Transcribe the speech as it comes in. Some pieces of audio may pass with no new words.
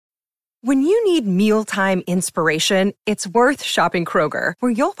When you need mealtime inspiration, it's worth shopping Kroger,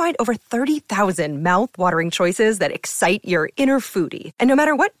 where you'll find over 30,000 mouth-watering choices that excite your inner foodie. And no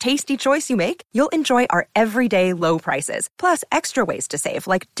matter what tasty choice you make, you'll enjoy our everyday low prices, plus extra ways to save,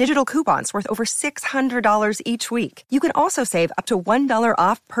 like digital coupons worth over $600 each week. You can also save up to $1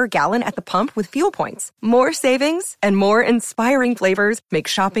 off per gallon at the pump with fuel points. More savings and more inspiring flavors make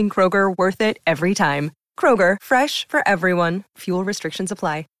shopping Kroger worth it every time. Kroger, fresh for everyone. Fuel restrictions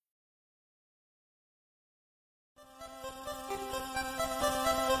apply.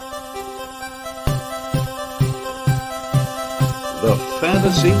 The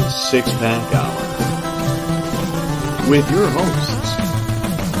Fantasy Six-Pack Hour with your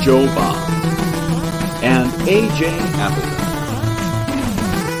hosts, Joe Bond and AJ Appleton.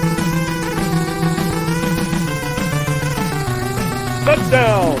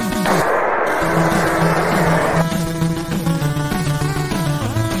 Touchdown!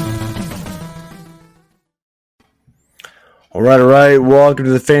 All right. Welcome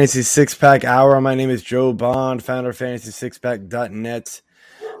to the Fantasy Six-Pack Hour. My name is Joe Bond, founder of FantasySixPack.net.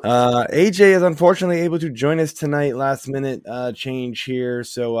 AJ is unfortunately able to join us tonight. Last minute change here,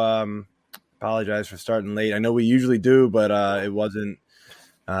 so apologize for starting late. I know we usually do, but it wasn't.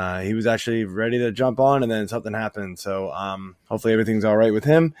 He was actually ready to jump on, and then something happened. So hopefully everything's all right with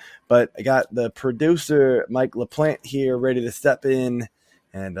him. But I got the producer, Mike LaPlante, here ready to step in,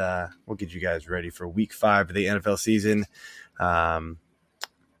 and we'll get you guys ready for Week 5 of the NFL season. I'll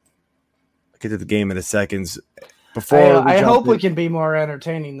get to the game in a second. I hope we can be more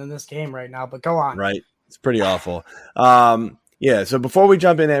entertaining than this game right now, but go on. Right. It's pretty awful. So before we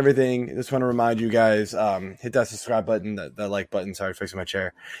jump into everything, I just want to remind you guys, hit that subscribe button, that like button. Sorry, fixing my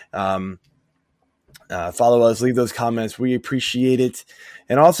chair. Follow us, leave those comments. We appreciate it.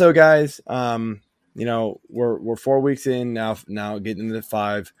 And also, guys, we're 4 weeks in now getting into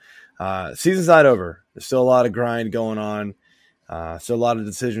 5. Season's not over. There's still a lot of grind going on. Still a lot of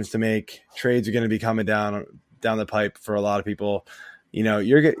decisions to make. Trades are going to be coming down the pipe for a lot of people.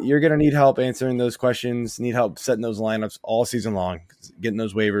 You're going to need help answering those questions, need help setting those lineups all season long, getting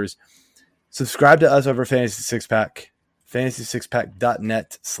those waivers. Subscribe to us over Fantasy Six-Pack,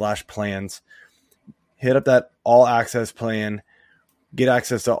 fantasysixpack.net/plans. Hit up that all access plan. Get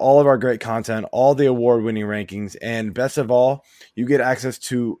access to all of our great content, all the award-winning rankings, and best of all, you get access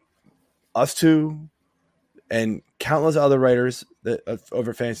to us two and countless other writers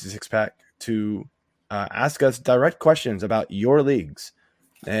over Fantasy Six-Pack to ask us direct questions about your leagues.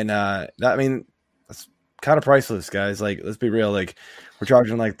 And that's kind of priceless, guys. Like, let's be real. Like, we're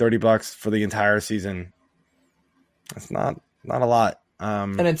charging like $30 for the entire season. That's not a lot.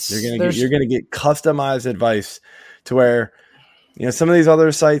 And you're gonna get customized advice to where, some of these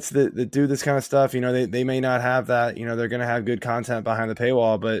other sites that do this kind of stuff, they may not have that. They're going to have good content behind the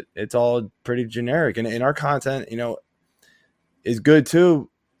paywall, but it's all pretty generic. And our content, is good too.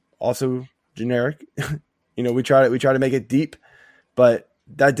 Also generic. We try to make it deep, but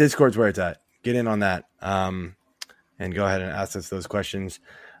that Discord's where it's at. Get in on that. And go ahead and ask us those questions.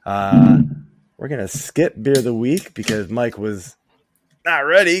 We're going to skip Beer of the Week because Mike was not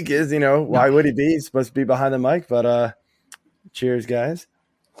ready because, why would he be? He's supposed to be behind the mic, but cheers, guys.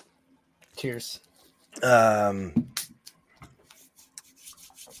 Cheers. Anyway,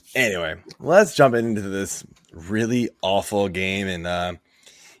 let's jump into this really awful game. And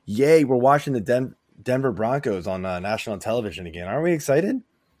we're watching the Denver Broncos on national television again. Aren't we excited?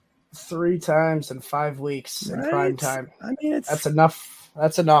 3 times in 5 weeks in prime time. I mean, that's enough.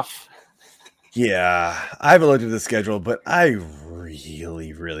 That's enough. Yeah, I haven't looked at the schedule, but I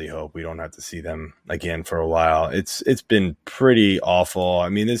really, really hope we don't have to see them again for a while. It's been pretty awful. I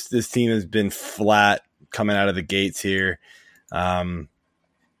mean, this team has been flat coming out of the gates here.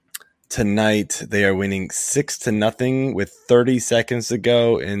 Tonight they are winning 6-0 with 30 seconds to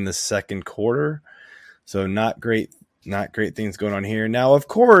go in the second quarter. So not great things going on here. Now, of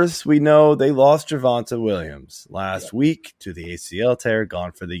course, we know they lost Javonte Williams last week to the ACL tear,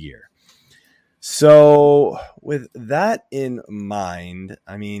 gone for the year. So with that in mind,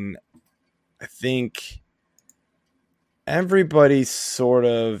 I think everybody sort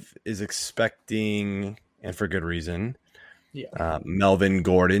of is expecting, and for good reason, Melvin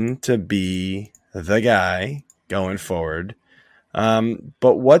Gordon to be the guy going forward.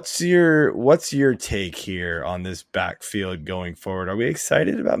 But what's your take here on this backfield going forward? Are we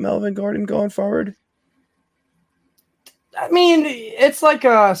excited about Melvin Gordon going forward? I mean, it's like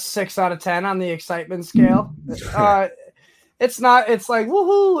a 6 out of 10 on the excitement scale. it's like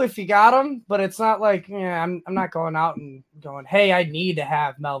woohoo if you got him, but it's not like I'm not going out and going, hey, I need to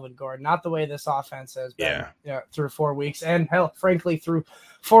have Melvin Gordon. Not the way this offense has been through 4 weeks, and hell, frankly, through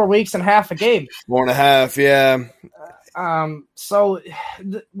 4 weeks and half a game. 4.5, yeah. So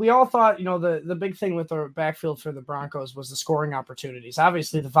we all thought, the big thing with the backfield for the Broncos was the scoring opportunities.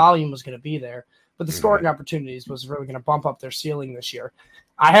 Obviously, the volume was going to be there, but the scoring opportunities was really going to bump up their ceiling this year.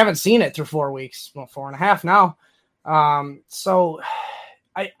 I haven't seen it through 4 weeks, 4.5 now. So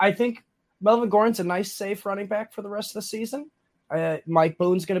I think Melvin Gordon's a nice, safe running back for the rest of the season. Mike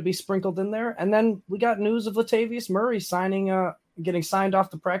Boone's going to be sprinkled in there. And then we got news of Latavius Murray getting signed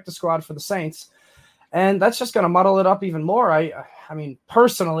off the practice squad for the Saints. And that's just going to muddle it up even more. I mean,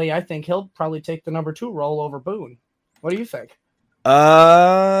 personally, I think he'll probably take the number 2 role over Boone. What do you think?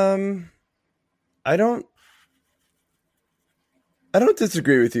 I don't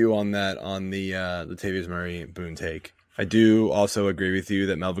disagree with you on that, on the Latavius Murray Boone take. I do also agree with you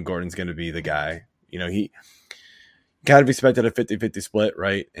that Melvin Gordon's going to be the guy. He kind of expected a 50-50 split,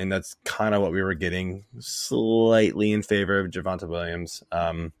 right? And that's kind of what we were getting, slightly in favor of Javonte Williams,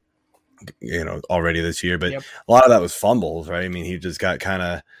 already this year. But a lot of that was fumbles, right? I mean, he just got kind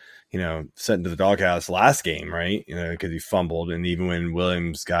of, sent into the doghouse last game, right? Because he fumbled. And even when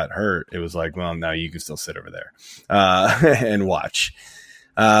Williams got hurt, it was like, well, now you can still sit over there and watch.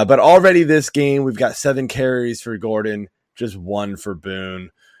 But already this game, we've got 7 carries for Gordon, just 1 for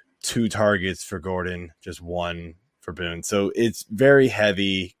Boone, 2 targets for Gordon, just 1 for Boone. So it's very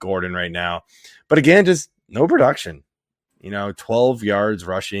heavy Gordon right now. But again, just no production. 12 yards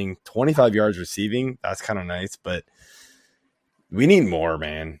rushing, 25 yards receiving. That's kind of nice, but we need more,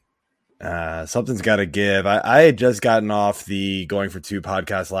 man. Something's got to give. I had just gotten off the Going for 2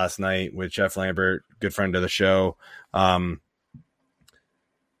 podcast last night with Jeff Lambert, good friend of the show, and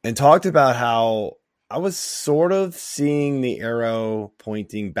talked about how I was sort of seeing the arrow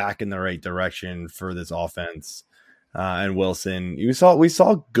pointing back in the right direction for this offense. And Wilson, we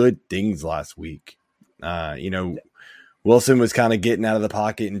saw good things last week. Wilson was kind of getting out of the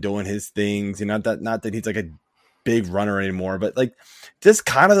pocket and doing his things. Not that he's like a big runner anymore, but like just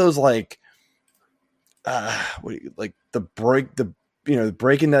kind of those breaking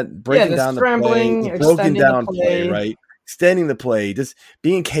down the broken down play, right? Extending the play, just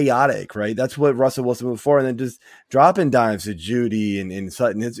being chaotic, right? That's what Russell Wilson was for, and then just dropping dimes to Judy and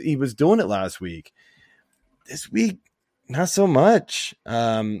Sutton. He was doing it last week. This week, not so much.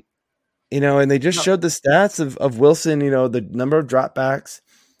 And they just showed the stats of Wilson, the number of dropbacks.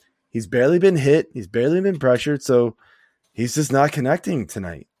 He's barely been hit. He's barely been pressured. So he's just not connecting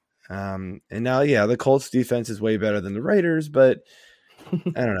tonight. And now, the Colts defense is way better than the Raiders, but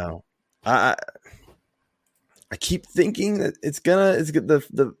I don't know. I keep thinking that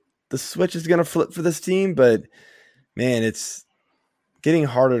the switch is gonna flip for this team, but man, it's getting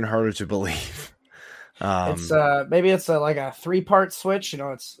harder and harder to believe. It's maybe it's like a 3-part switch.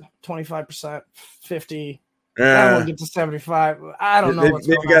 It's 25%, 50. I won't get to 75. I don't know.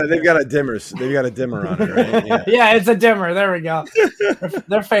 They've got a dimmer. They've got a dimmer on it, right? Yeah, yeah, it's a dimmer. There we go.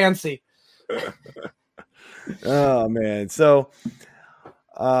 They're fancy. Oh man. So,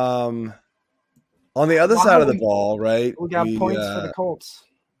 on the other side of the ball, right? We got points for the Colts.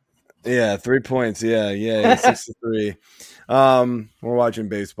 Yeah, 3 points. Yeah, 6-3. We're watching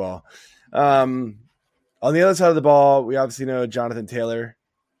baseball. On the other side of the ball, we obviously know Jonathan Taylor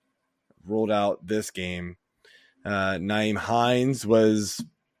ruled out this game. Nyheim Hines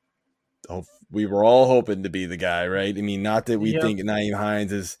we were all hoping to be the guy, right? I mean, not that we think Nyheim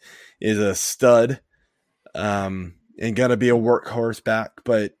Hines is a stud and going to be a workhorse back,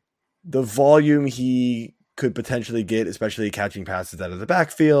 but the volume he could potentially get, especially catching passes out of the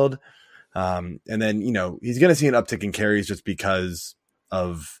backfield. And then, he's going to see an uptick in carries just because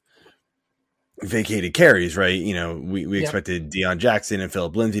of vacated carries, right? We expected Deion Jackson and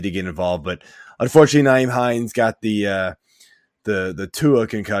Phillip Lindsay to get involved, but unfortunately Nyheim Hines got the Tua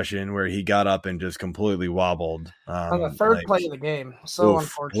concussion where he got up and just completely wobbled on the third play of the game. So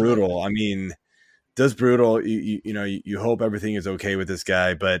unfortunate. Brutal. I mean, just brutal. You hope everything is okay with this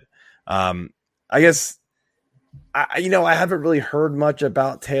guy, but I guess I haven't really heard much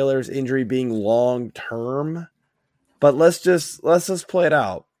about Taylor's injury being long term, but let's just play it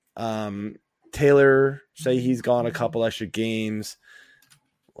out. Taylor, say he's gone a couple extra games.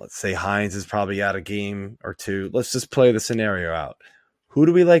 Let's say Hines is probably out a game or 2. Let's just play the scenario out. Who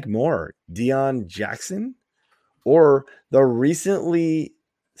do we like more, Deion Jackson or the recently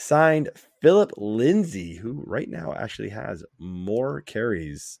signed Phillip Lindsay, who right now actually has more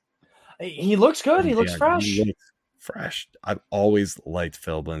carries? He looks good. He looks fresh. He looks fresh. I've always liked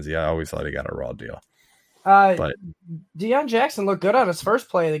Phillip Lindsay. I always thought he got a raw deal. But Deion Jackson looked good on his first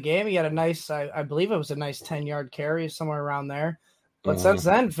play of the game. He had a nice, I believe it was a nice 10-yard carry somewhere around there. But since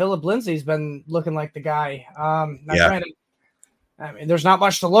then, Philip Lindsay's been looking like the guy. Granted, I mean, there's not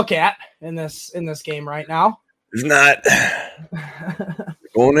much to look at in this game right now. It's not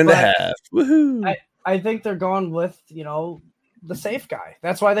going into half. Woohoo! I think they're going with, the safe guy.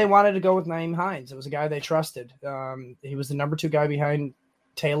 That's why they wanted to go with Nyheim Hines. It was a guy they trusted. He was the number 2 guy behind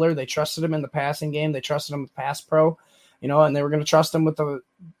Taylor. They trusted him in the passing game. They trusted him with pass pro, and they were going to trust him with the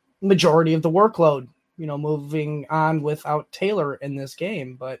majority of the workload, moving on without Taylor in this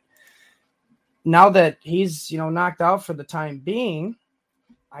game. But now that he's, knocked out for the time being,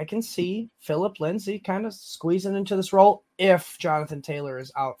 I can see Philip Lindsay kind of squeezing into this role if Jonathan Taylor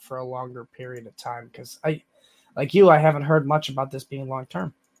is out for a longer period of time. Because I haven't heard much about this being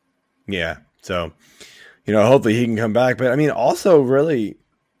long-term. Yeah. So, hopefully he can come back. But I mean, also really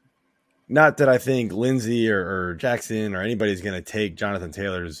not that I think Lindsay or Jackson or anybody's going to take Jonathan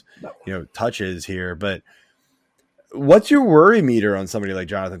Taylor's, touches here, but what's your worry meter on somebody like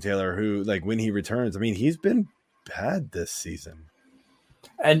Jonathan Taylor who, like, when he returns, I mean, he's been bad this season.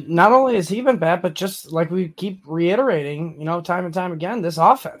 And not only has he been bad, but just like we keep reiterating, time and time again, this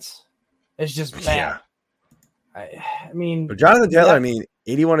offense is just bad. Yeah. I mean, but Jonathan Taylor,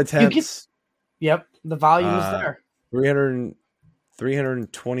 81 attempts. Yep. The volume is there.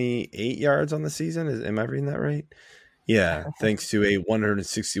 328 yards on the season. Am I reading that right? Yeah. Thanks to a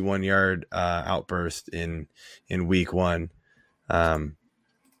 161-yard outburst in week 1.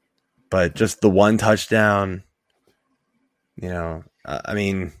 But just the one touchdown, I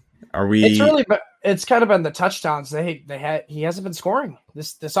mean, are we? It's kind of been the touchdowns. He hasn't been scoring.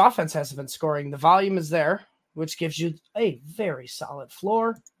 This offense hasn't been scoring. The volume is there, which gives you a very solid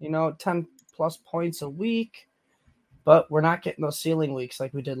floor. 10 plus points a week, but we're not getting those ceiling weeks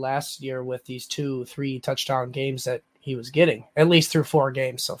like we did last year with these 2-3 touchdown games that he was getting, at least through 4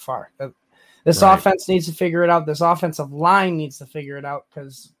 games so far. This offense needs to figure it out. This offensive line needs to figure it out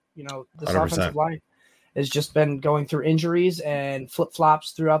because this 100%. Offensive line has just been going through injuries and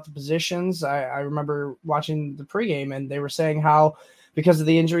flip-flops throughout the positions. I remember watching the pregame, and they were saying how because of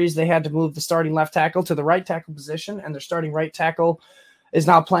the injuries, they had to move the starting left tackle to the right tackle position, and their starting right tackle is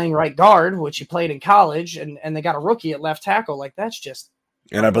now playing right guard, which he played in college, and they got a rookie at left tackle. Like, that's just...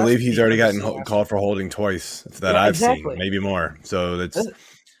 And I believe he's already gotten called for holding twice that I've seen, maybe more. So that's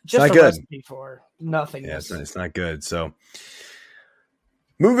just not good. Recipe for nothing. Yeah, it's not good. So...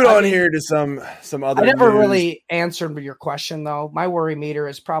 Moving on here to some other. I never news. really answered your question though. My worry meter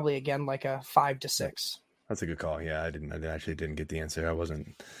is probably again like a 5 to 6. That's a good call. Yeah, I actually didn't get the answer. I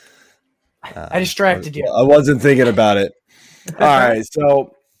wasn't. I distracted you. I wasn't thinking about it. All right,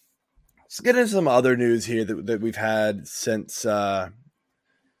 so let's get into some other news here that we've had since the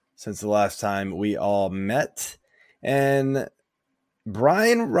last time we all met, and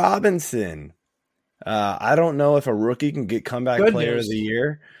Brian Robinson. I don't know if a rookie can get comeback player of the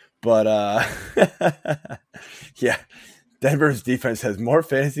year, but yeah, Denver's defense has more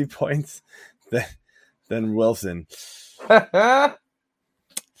fantasy points than Wilson. Man,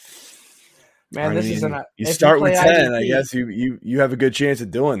 you start with 10. IDP, I guess you have a good chance of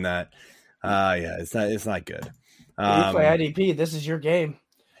doing that. Yeah, it's not good. You play IDP. This is your game.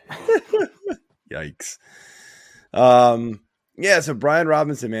 Yikes. Yeah, so Brian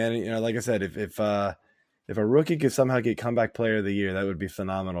Robinson, man, like I said, if a rookie could somehow get comeback player of the year, that would be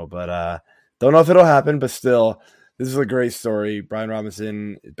phenomenal. But don't know if it'll happen, but still, this is a great story. Brian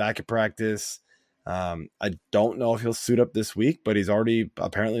Robinson back at practice. I don't know if he'll suit up this week, but he's already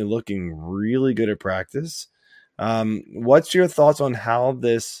apparently looking really good at practice. What's your thoughts on how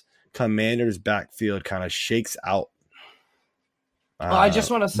this Commanders backfield kind of shakes out? Well, I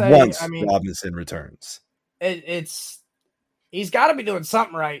just want to say, once Robinson returns, he's got to be doing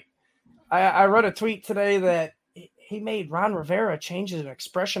something right. I wrote a tweet today that he made Ron Rivera change an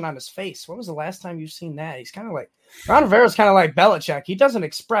expression on his face. When was the last time you've seen that? He's kind of like Ron Rivera's kind of like Belichick. He doesn't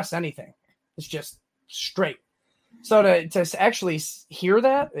express anything. It's just straight. So to actually hear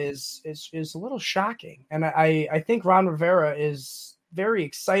that is a little shocking. And I think Ron Rivera is very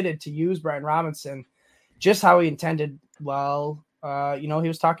excited to use Brian Robinson just how he intended. Well, he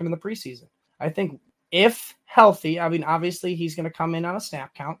was talking in the preseason. I think if healthy, I mean, obviously he's going to come in on a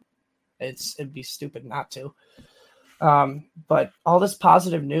snap count. It'd be stupid not to. But all this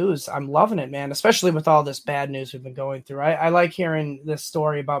positive news, I'm loving it, man, especially with all this bad news we've been going through. I like hearing this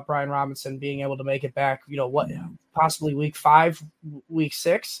story about Brian Robinson being able to make it back, possibly week 5, week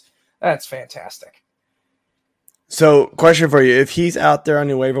 6. That's fantastic. So question for you. If he's out there on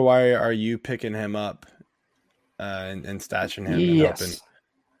the waiver wire, are you picking him up and stashing him? Yes.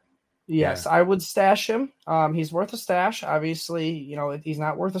 Yes, I would stash him. He's worth a stash. Obviously, he's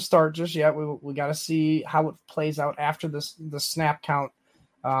not worth a start just yet. We got to see how it plays out after the snap count,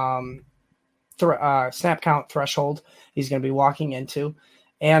 snap count threshold he's going to be walking into.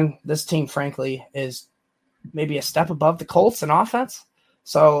 And this team, frankly, is maybe a step above the Colts in offense.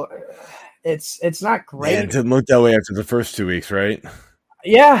 So it's not great. Man, it didn't look that way after the first 2 weeks, right?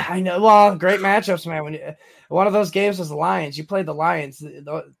 Yeah, I know. Well, great matchups, man. One of those games was the Lions. You played the Lions.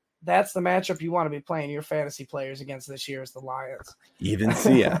 That's the matchup you want to be playing your fantasy players against this year is the Lions. Even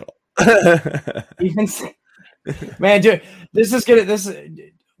Seattle. Man, dude,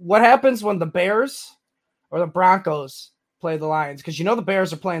 what happens when the Bears or the Broncos play the Lions? Because the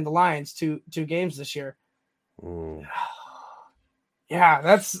Bears are playing the Lions two games this year. Ooh. Yeah,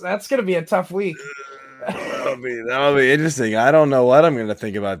 that's gonna be a tough week. That'll be interesting. I don't know what I'm gonna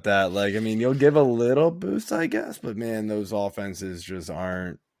think about that. Like, I mean, you'll give a little boost, I guess, but man, those offenses just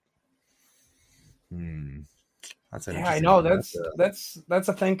aren't. I know that's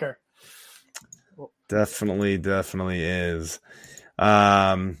a thinker. Definitely is.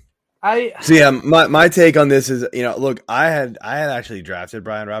 My take on this is, look, I had actually drafted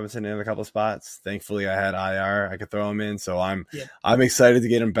Brian Robinson in a couple of spots. Thankfully, I had IR. I could throw him in, so I'm excited to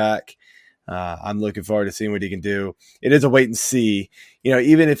get him back. I'm looking forward to seeing what he can do. It is a wait and see.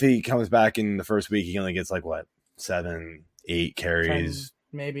 Even if he comes back in the first week, he only gets 7, 8 carries,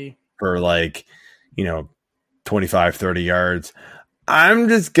 10, maybe for 25, 30 yards. I'm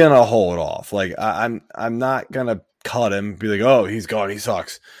just gonna hold off. I'm not gonna cut him. Be like, oh, he's gone. He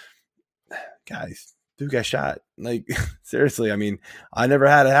sucks. Guys, dude got shot. Seriously, I mean, I never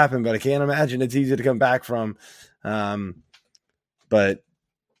had it happen, but I can't imagine it's easy to come back from. But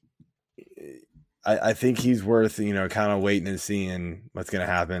I think he's worth, kind of waiting and seeing what's going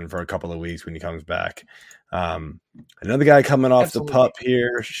to happen for a couple of weeks when he comes back. Another guy coming off the pup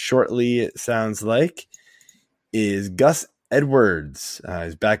here shortly, it sounds like, is Gus Edwards.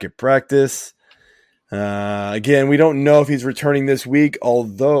 He's back at practice. Again, we don't know if he's returning this week,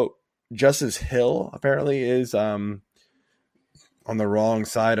 although Justice Hill apparently is on the wrong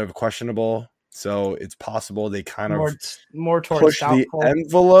side of questionable. So it's possible they kind of more towards push the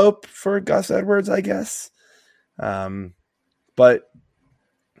envelope for Gus Edwards, I guess. But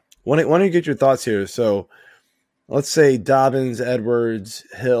want to get your thoughts here. So let's say Dobbins, Edwards,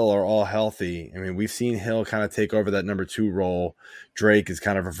 Hill are all healthy. I mean, we've seen Hill kind of take over that number 2 role. Drake is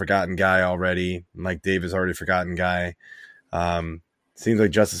kind of a forgotten guy already. Mike Davis already a forgotten guy. Seems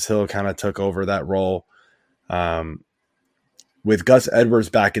like Justice Hill kind of took over that role. With Gus Edwards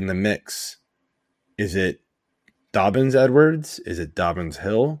back in the mix, is it Dobbins Edwards? Is it Dobbins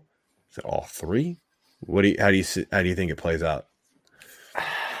Hill? Is it all 3? How do you think it plays out?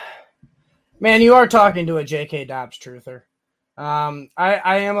 Man, you are talking to a J.K. Dobbs truther. I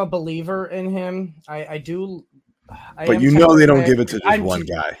am a believer in him. I do. But they don't give it to just one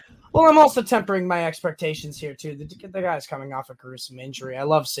guy. Well, I'm also tempering my expectations here too. The guy's coming off a gruesome injury. I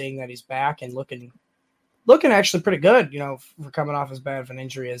love seeing that he's back and looking actually pretty good. For coming off as bad of an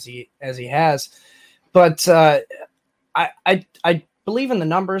injury as he has. But I believe in the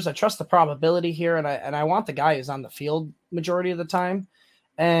numbers. I trust the probability here, and I want the guy who's on the field majority of the time.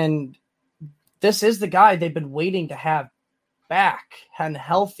 And this is the guy they've been waiting to have back and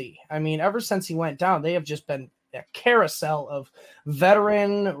healthy. I mean, ever since he went down, they have just been a carousel of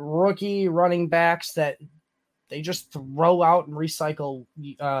veteran rookie running backs that they just throw out and recycle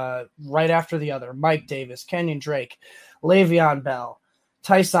right after the other. Mike Davis, Kenyon Drake, Le'Veon Bell,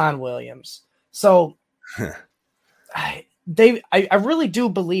 Tyson Williams. So I really do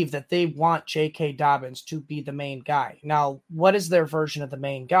believe that they want J.K. Dobbins to be the main guy. Now, what is their version of the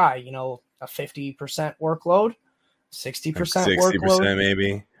main guy? A 50% workload, 60% workload? 60%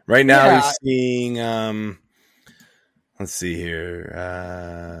 maybe. Right now he's seeing, let's see here.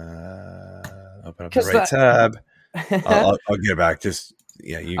 Open up the right tab. I'll get back. I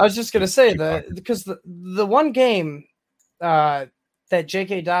was just going to say because the one game that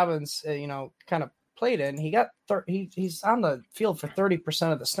J.K. Dobbins, kind of played in, he's on the field for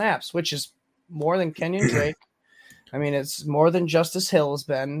 30% of the snaps, which is more than Kenyon Drake. I mean, it's more than Justice Hill has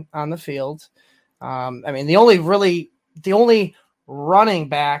been on the field. I mean, the only running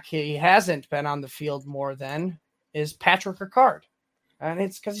back he hasn't been on the field more than is Patrick Ricard. And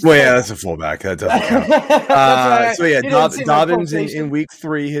it's because that's a fullback. That doesn't count. Dobbins in week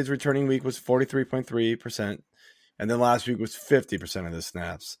 3, his returning week was 43.3%. And then last week was 50% of the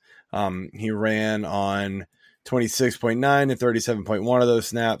snaps. He ran on 26.9 and 37.1 of those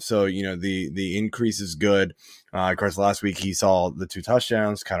snaps. So, the increase is good. Of course, last week he saw the 2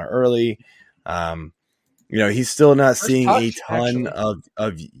 touchdowns kind of early. he's still not First seeing touch, a ton actually.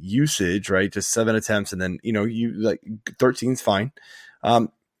 of usage, right? Just 7 attempts, and then you like 13's fine. The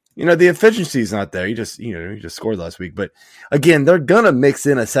efficiency is not there. He just scored last week, but again, they're gonna mix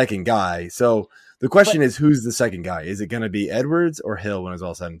in a second guy. So the question is, who's the second guy? Is it gonna be Edwards or Hill when it's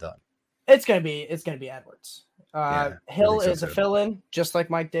all said and done? It's gonna be Edwards. Hill so is a fill-in, just like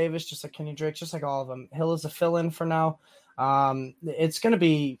Mike Davis, just like Kenny Drake, just like all of them. Hill is a fill-in for now. It's gonna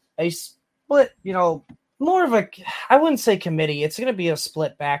be a split, more of a, I wouldn't say committee. It's going to be a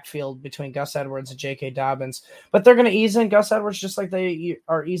split backfield between Gus Edwards and J.K. Dobbins, but they're going to ease in Gus Edwards just like they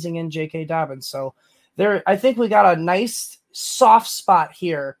are easing in J.K. Dobbins. So I think we got a nice soft spot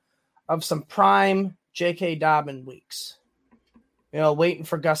here of some prime J.K. Dobbins weeks, waiting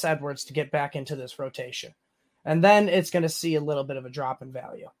for Gus Edwards to get back into this rotation. And then it's going to see a little bit of a drop in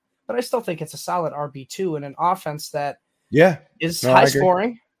value, but I still think it's a solid RB2 in an offense that is high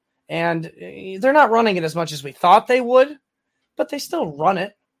scoring. And they're not running it as much as we thought they would, but they still run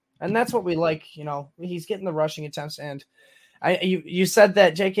it. And that's what we like. He's getting the rushing attempts. And you said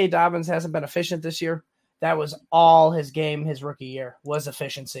that J.K. Dobbins hasn't been efficient this year. That was all his game his rookie year was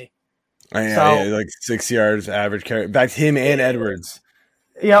efficiency. Like 6 yards average carry. In fact, him and Edwards.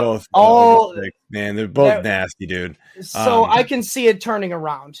 Yep. Both. Man, they're both nasty, dude. So I can see it turning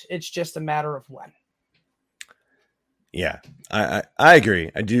around. It's just a matter of when. Yeah, I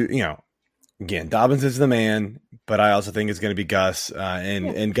agree. I do, again, Dobbins is the man, but I also think it's going to be Gus.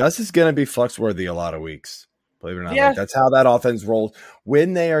 And Gus is going to be flex worthy a lot of weeks, believe it or not. Yeah. Like, that's how that offense rolls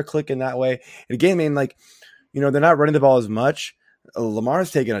when they are clicking that way. And again, they're not running the ball as much.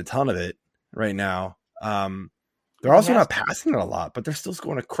 Lamar's taking a ton of it right now. They're also not passing it a lot, but they're still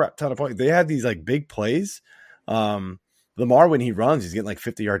scoring a crap ton of points. They have these big plays. Lamar, when he runs, he's getting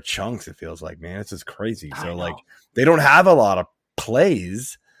 50-yard chunks. It feels like, man, it's just crazy. So they don't have a lot of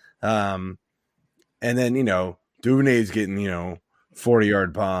plays. And then, Duvernay's getting,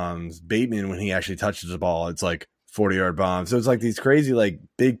 40-yard bombs. Bateman, when he actually touches the ball, it's 40-yard bombs. So it's these crazy,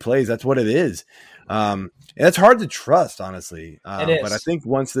 big plays. That's what it is. And it's hard to trust, honestly. It is. But I think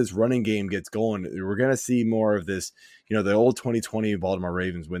once this running game gets going, we're going to see more of this, the old 2020 Baltimore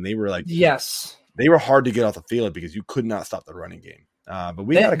Ravens when they were yes. They were hard to get off the field because you could not stop the running game. But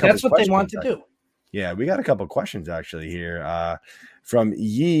we got a couple. That's what they want to do. Yeah, we got a couple questions actually here from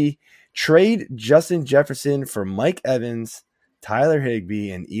Yee. Trade Justin Jefferson for Mike Evans, Tyler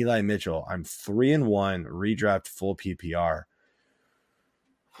Higbee, and Eli Mitchell. I'm 3-1, redraft full PPR.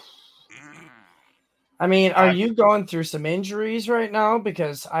 I mean, are you going through some injuries right now?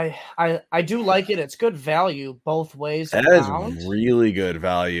 Because I do like it. It's good value both ways. That is really good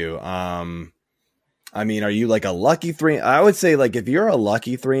value. I mean, are you a lucky 3? I would say if you're a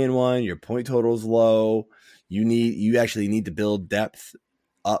lucky 3-1, your point total is low. You actually need to build depth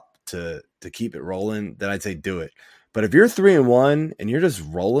up to keep it rolling. Then I'd say do it. But if you're 3-1 and you're just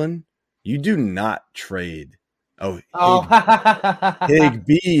rolling, you do not trade.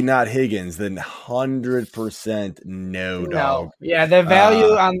 Higbee, not Higgins. Then 100% no, dog. Yeah, the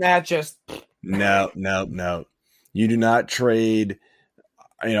value on that just no. You do not trade.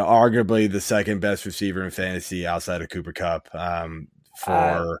 Arguably the second best receiver in fantasy outside of Cooper Kupp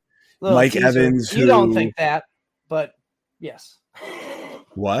for Mike Evans. You don't think that, but yes.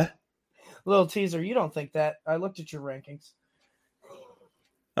 What? Little teaser. You don't think that. I looked at your rankings.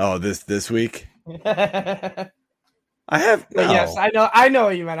 Oh, this week? I have. No. Yes, I know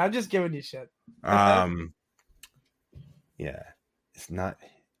what you meant. I'm just giving you shit. Yeah. It's not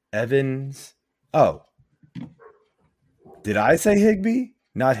Evans. Oh. Did I say Higbee?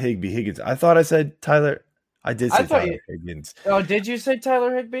 Not Higbee, Higgins. I thought I said Tyler. I did say Tyler Higgins. Oh, did you say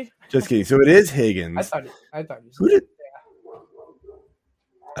Tyler Higbee? Just kidding. So it is Higgins. I thought you said. Who did? Yeah.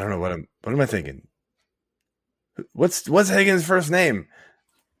 I don't know what am I thinking? What's Higgins' first name?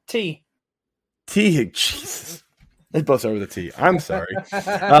 T. Jesus. They both start with a T. I'm sorry.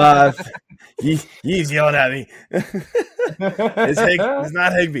 He's yelling at me. It's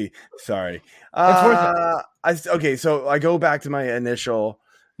not Higbee. Sorry. Okay, so I go back to my initial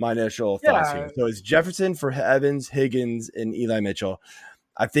thoughts here. So it's Jefferson for Evans, Higgins, and Eli Mitchell.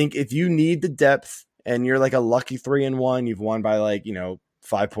 I think if you need the depth and you're a lucky 3-1, you've won by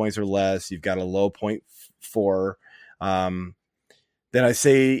 5 points or less, you've got a low 0.4. Then I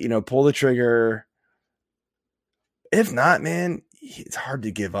say, pull the trigger. If not, man, it's hard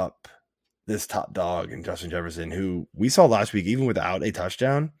to give up this top dog in Justin Jefferson, who we saw last week, even without a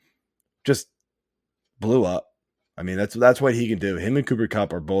touchdown, just blew up. I mean, that's what he can do. Him and Cooper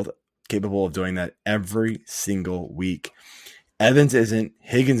Kupp are both capable of doing that every single week. Evans isn't,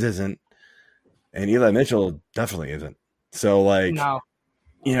 Higgins isn't, and Eli Mitchell definitely isn't. So, no.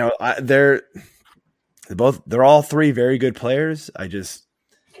 they're all three very good players.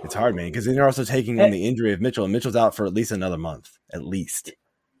 It's hard, man, because then you're also taking on the injury of Mitchell, and Mitchell's out for at least another month, at least.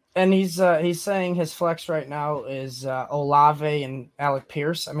 And he's saying his flex right now is Olave and Alec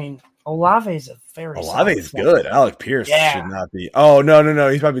Pierce. I mean, Olave is Olave is good. Alec Pierce should not be. Oh no,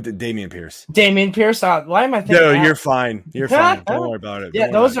 he's probably Damian Pierce. Damian Pierce. Why am I thinking? No, you're fine. You're fine. Don't worry about it. Yeah,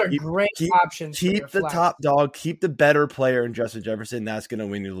 those are great options. Keep the top dog. Keep the better player in Justin Jefferson. That's going to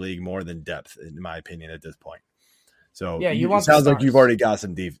win you the league more than depth, in my opinion, at this point. So yeah, it sounds like you've already got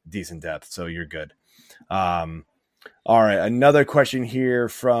some decent depth, so you're good. All right, another question here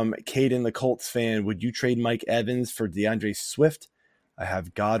from Caden, the Colts fan. Would you trade Mike Evans for DeAndre Swift? I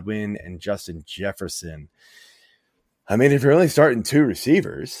have Godwin and Justin Jefferson. I mean, if you're only starting two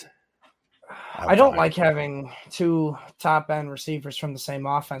receivers. I don't like having two top-end receivers from the same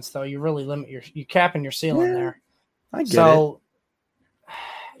offense, though. You really limit you capping your ceiling there. I get it.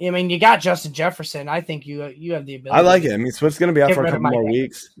 I mean, you got Justin Jefferson. I think you have the ability. I like it. I mean, Swift's going to be out for a couple more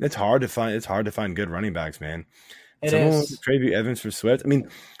weeks. It's hard to find good running backs, man. Someone wants to trade you Evans for Swift. I mean,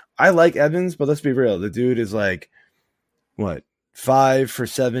 I like Evans, but let's be real. The dude is like, what, 5 for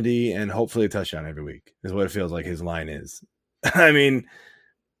 70 and hopefully a touchdown every week is what it feels like his line is. I mean,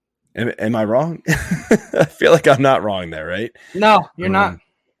 am I wrong? I feel like I'm not wrong there, right? No, you're not.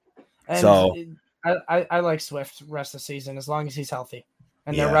 And so I like Swift rest of the season as long as he's healthy.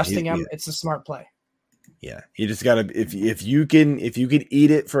 And they're resting him. It's a smart play. Yeah, you just gotta if you can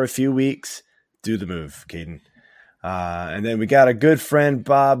eat it for a few weeks, do the move, Caden. And then we got a good friend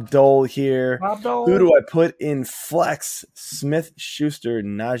Bob Dole here. Bob Dole. Who do I put in flex? Smith, Schuster,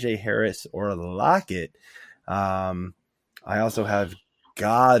 Najee Harris, or Lockett? I also have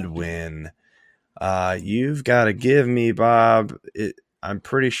Godwin. You've got to give me, Bob. I'm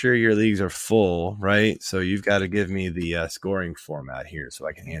pretty sure your leagues are full, right? So you've got to give me the scoring format here so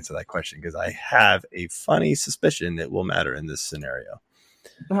I can answer that question because I have a funny suspicion it will matter in this scenario.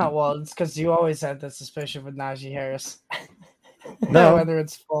 Oh, well, it's because you always had that suspicion with Najee Harris. No, whether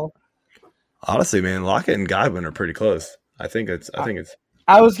it's full. Honestly, man, Lockett and Godwin are pretty close. I think it's.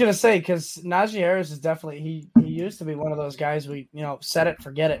 I was gonna say because Najee Harris is definitely he used to be one of those guys we set it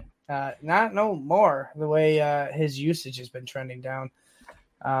forget it. Not no more the way his usage has been trending down.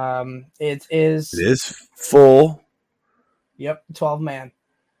 It is full. Yep, 12 man.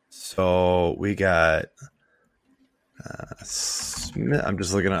 So we got Smith. I'm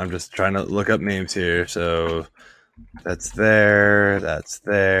just trying to look up names here. So that's there.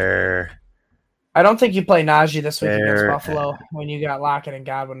 I don't think you play Najee this week against Buffalo when you got Lockett and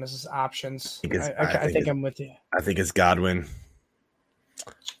Godwin as options. I think I'm with you. I think it's Godwin.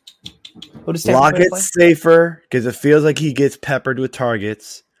 Lockett's safer because it feels like he gets peppered with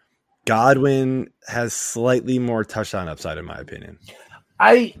targets. Godwin has slightly more touchdown upside, in my opinion.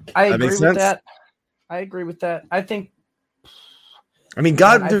 I agree with that. I agree with that. I think. I mean,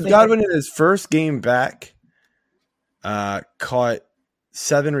 Godwin in his first game back caught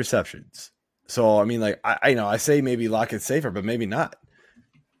 7 receptions. So I mean, like I say maybe Lockett's safer, but maybe not.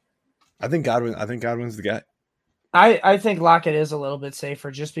 I think Godwin's the guy. I think Lockett is a little bit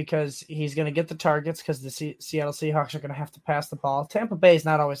safer just because he's going to get the targets because the Seattle Seahawks are going to have to pass the ball. Tampa Bay is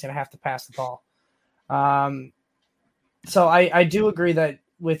not always going to have to pass the ball. So I do agree that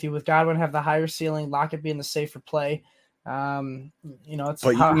with you with Godwin have the higher ceiling, Lockett being the safer play. It's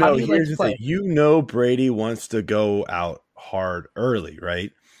but how do you here's like the thing. Brady wants to go out hard early,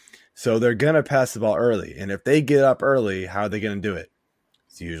 right? So they're going to pass the ball early. And if they get up early, how are they going to do it?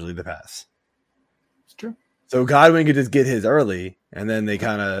 It's usually the pass. It's true. So Godwin could just get his early, and then they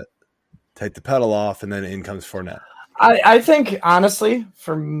kind of take the pedal off, and then in comes Fournette. I think, honestly,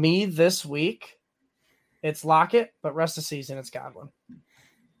 for me this week, it's Lockett, but rest of the season, it's Godwin.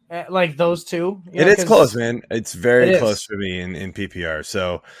 Like those two. It is close, man. It's very close for me in PPR.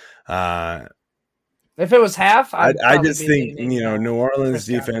 So if it was half, I just think, New Orleans'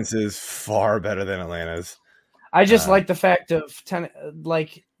 defense is far better than Atlanta's. I just like the fact of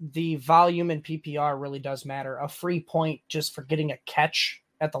the volume in PPR really does matter. A free point just for getting a catch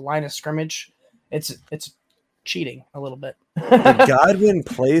at the line of scrimmage, it's cheating a little bit. Godwin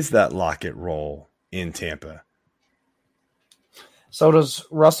plays that Lockett role in Tampa. So does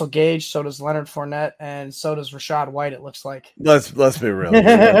Russell Gage, so does Leonard Fournette, and so does Rachaad White, it looks like. Let's be real. We're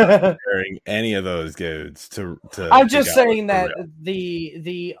not comparing any of those dudes to I'm just saying that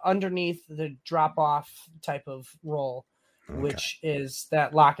the underneath the drop-off type of role, which is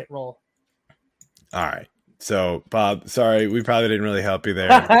that Lockett role. All right. So, Bob, sorry, we probably didn't really help you there.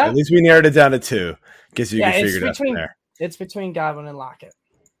 At least we narrowed it down to 2. Guess you can figure it out from there. It's between Godwin and Lockett.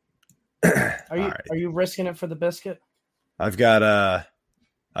 Are you risking it for the biscuit? I've got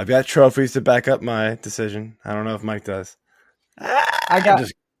I've got trophies to back up my decision. I don't know if Mike does. I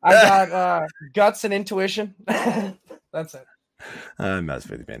got guts and intuition. That's it. Mess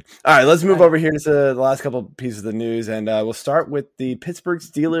with you, man. All right, let's move over here to the last couple pieces of the news, and we'll start with the Pittsburgh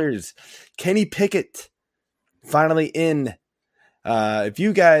Steelers. Kenny Pickett finally in. If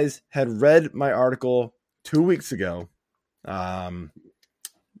you guys had read my article 2 weeks ago, the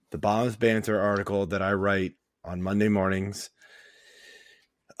Bombs Banter article that I write on Monday mornings,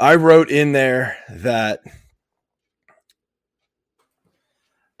 I wrote in there that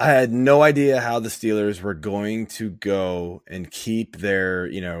I had no idea how the Steelers were going to go and keep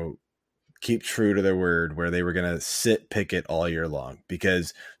keep true to their word where they were going to sit Pickett all year long,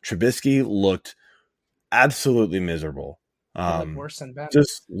 because Trubisky looked absolutely miserable. Worse than Ben.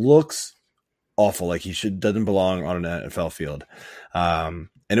 Just looks awful. Like he doesn't belong on an NFL field. And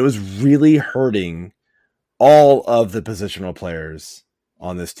it was really hurting all of the positional players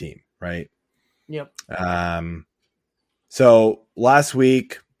on this team. Right. Yep. So last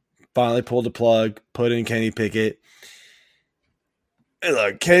week, finally pulled the plug, put in Kenny Pickett. And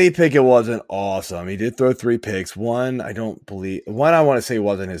look, Kenny Pickett wasn't awesome. He did throw 3 picks. One I want to say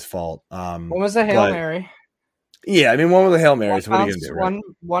wasn't his fault. One was a Hail Mary. Yeah, I mean, one was a Hail Mary. So what are you going to do? Right?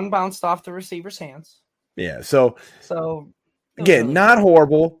 One bounced off the receiver's hands. Yeah, so again, really not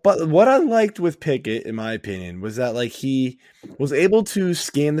horrible. But what I liked with Pickett, in my opinion, was that like he was able to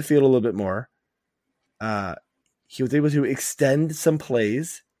scan the field a little bit more. He was able to extend some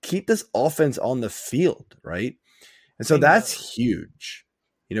plays, keep this offense on the field, right? And so that's huge.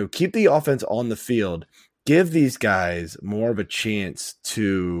 Keep the offense on the field, give these guys more of a chance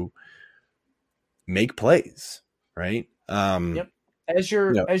to make plays, right? Yep. As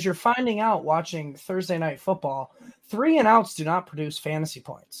you're finding out watching Thursday Night Football, 3 and outs do not produce fantasy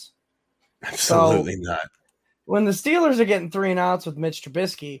points. Absolutely not. When the Steelers are getting 3 and outs with Mitch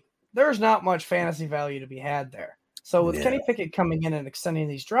Trubisky, there's not much fantasy value to be had there. So with Kenny Pickett coming in and extending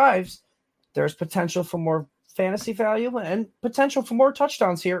these drives, there's potential for more fantasy value and potential for more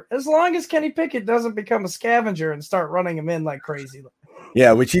touchdowns here, as long as Kenny Pickett doesn't become a scavenger and start running him in like crazy.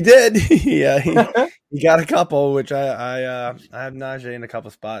 Yeah, which he did. Yeah, he got a couple, which I have Najee in a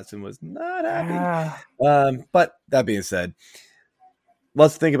couple spots and was not happy. But that being said,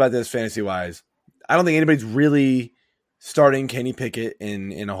 let's think about this fantasy-wise. I don't think anybody's really starting Kenny Pickett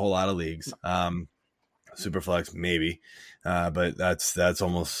in a whole lot of leagues. Superflex maybe, but that's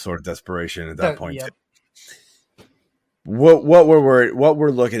almost sort of desperation at that point. Yep. What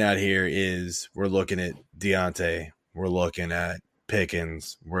we're looking at here is we're looking at Deontay, we're looking at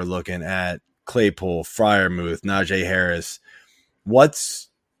Pickens, we're looking at Claypool, Freiermuth, Najee Harris. What's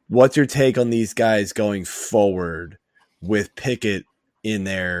your take on these guys going forward with Pickett in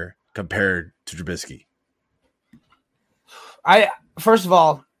there compared to Trubisky? First of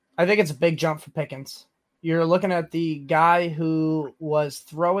all, I think it's a big jump for Pickens. You're looking at the guy who was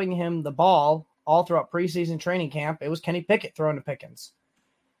throwing him the ball all throughout preseason training camp. It was Kenny Pickett throwing to Pickens.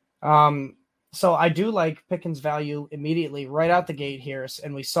 So I do like Pickens' value immediately right out the gate here,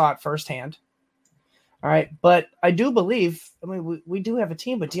 and we saw it firsthand. All right, but I do believe, we do have a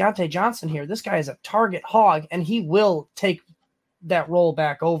team with Deontay Johnson here. This guy is a target hog, and he will take that role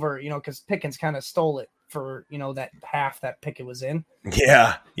back over, because Pickens kind of stole it for, that half that Pickett was in.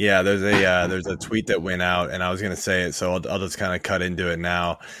 Yeah. There's a tweet that went out, and I was going to say it, so I'll just kind of cut into it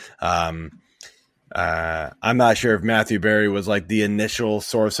now. I'm not sure if Matthew Berry was like the initial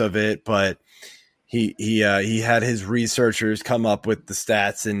source of it, but he had his researchers come up with the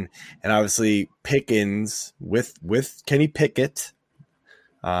stats, and obviously Pickens with Kenny Pickett,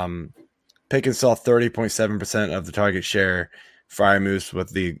 Pickens saw 30.7% of the target share. Freiermuth with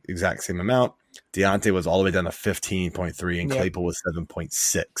the exact same amount. Deontay was all the way down to 15.3, and Claypool was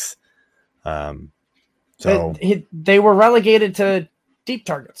 7.6. So they were relegated to deep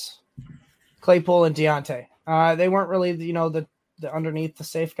targets. Claypool and Deontay. They weren't really, the underneath the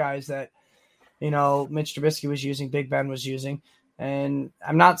safe guys that, Mitch Trubisky was using, Big Ben was using. And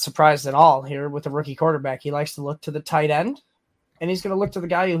I'm not surprised at all here with the rookie quarterback. He likes to look to the tight end, and he's going to look to the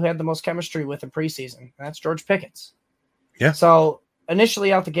guy who had the most chemistry with in preseason. And that's George Pickens. Yeah. So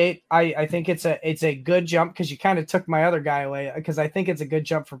initially out the gate, I think it's a good jump, because you kind of took my other guy away, because I think it's a good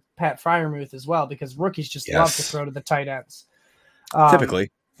jump for Pat Freiermuth as well, because rookies just love to throw to the tight ends.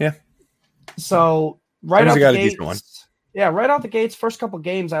 Typically. Yeah. So right out the gates, one. Yeah, right out the gates, first couple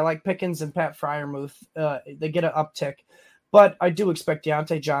games, I like Pickens and Pat Freiermuth. They get an uptick. But I do expect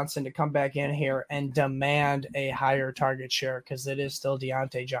Deontay Johnson to come back in here and demand a higher target share, because it is still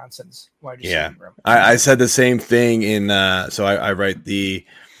Deontay Johnson's wide receiver room. I said the same thing in so I write the,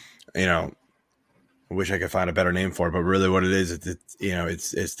 I wish I could find a better name for it, but really what it is,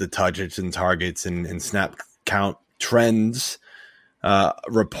 it's the touches and targets and snap count trends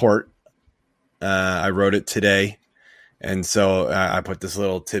report. I wrote it today. And so I put this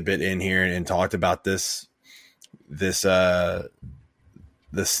little tidbit in here and talked about the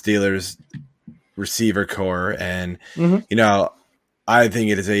Steelers receiver core. And, I think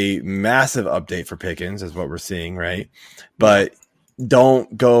it is a massive update for Pickens is what we're seeing. Right. But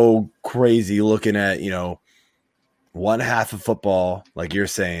don't go crazy looking at, one half of football, like you're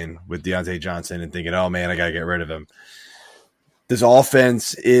saying with Deontay Johnson and thinking, oh man, I got to get rid of him. This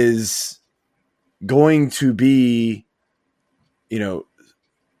offense is going to be, it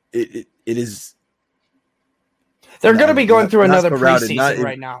is. They're going to be going through another preseason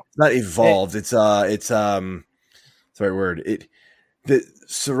right now. It's not evolved. It's the right word.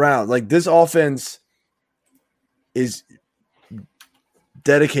 This offense is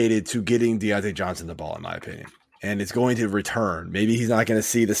dedicated to getting Deontay Johnson the ball, in my opinion, and it's going to return. Maybe he's not going to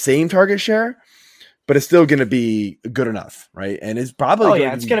see the same target share, but it's still going to be good enough, right? And it's probably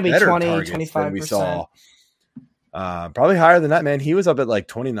it's going to be 20, 25%. We saw probably higher than that, man. He was up at like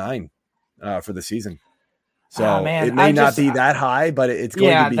 29 for the season. So it may not be that high, but it's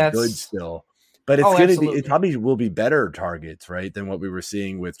going to be good still. But it's going to be, it probably will be better targets, right, than what we were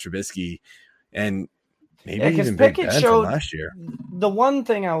seeing with Trubisky and maybe even Big Ben from last year. The one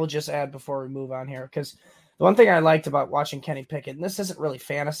thing I will just add before we move on here, because the one thing I liked about watching Kenny Pickett, and this isn't really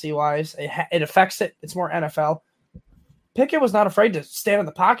fantasy-wise, it affects it. It's more NFL. Pickett was not afraid to stand in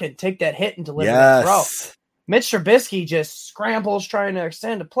the pocket and take that hit and deliver that throw. Mitch Trubisky just scrambles trying to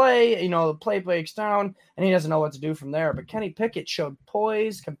extend a play. The play breaks down, and he doesn't know what to do from there. But Kenny Pickett showed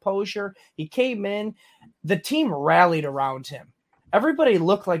poise, composure. He came in. The team rallied around him. Everybody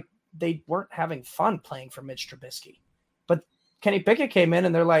looked like they weren't having fun playing for Mitch Trubisky. But Kenny Pickett came in,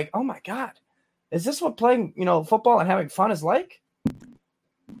 and they're like, oh, my God, is this what playing football and having fun is like?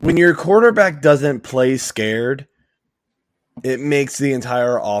 When your quarterback doesn't play scared, it makes the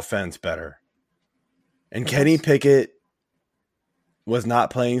entire offense better. And Kenny Pickett was not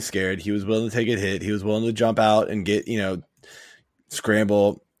playing scared. He was willing to take a hit. He was willing to jump out and get,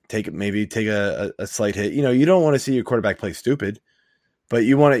 scramble, take a slight hit. You don't want to see your quarterback play stupid, but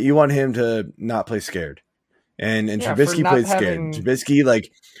you want him to not play scared. And Trubisky played scared. Trubisky, like,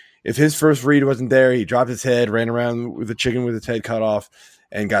 if his first read wasn't there, he dropped his head, ran around with the chicken with his head cut off,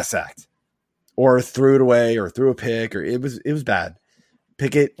 and got sacked, or threw it away, or threw a pick, or it was bad.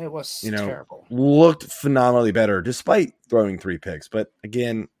 Pickett, it was terrible. Looked phenomenally better despite throwing 3 picks. But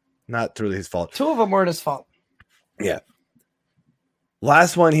again, not really his fault. 2 of them weren't his fault. Yeah.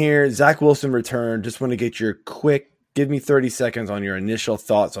 Last one here. Zach Wilson returned. Just want to get your quick, give me 30 seconds on your initial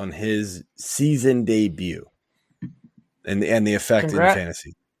thoughts on his season debut and the effect in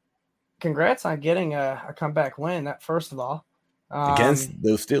fantasy. Congrats on getting a comeback win. That first of all. Against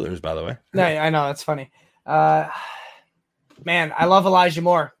those Steelers, by the way. No, I know. That's funny. Man, I love Elijah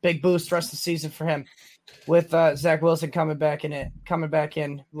Moore. Big boost rest of the season for him with Zach Wilson coming back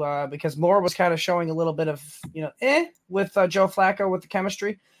in because Moore was kind of showing a little bit of, with Joe Flacco with the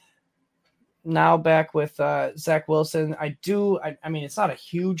chemistry. Now back with Zach Wilson. I mean, it's not a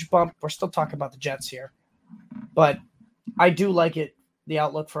huge bump. We're still talking about the Jets here, but I do like it. The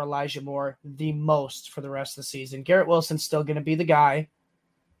outlook for Elijah Moore the most for the rest of the season. Garrett Wilson's still going to be the guy.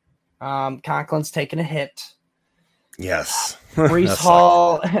 Conklin's taking a hit. Yes. Breece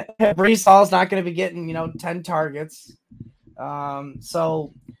Hall's not going to be getting, 10 targets.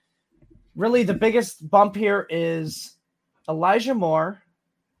 So really the biggest bump here is Elijah Moore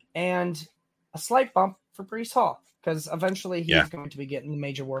and a slight bump for Breece Hall because eventually he's going to be getting the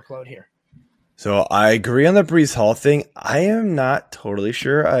major workload here. So I agree on the Breece Hall thing. I am not totally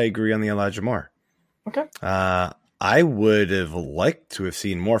sure I agree on the Elijah Moore. Okay. I would have liked to have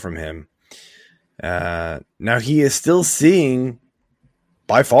seen more from him. Now he is still seeing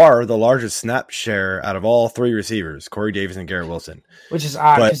by far the largest snap share out of all 3 receivers, Corey Davis and Garrett Wilson, which is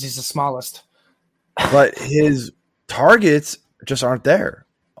odd because he's the smallest, but his targets just aren't there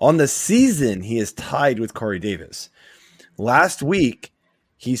on the season. He is tied with Corey Davis. Last week,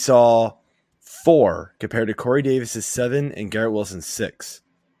 he saw 4 compared to Corey Davis's 7 and Garrett Wilson's 6.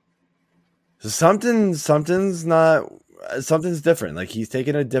 So something's different. Like he's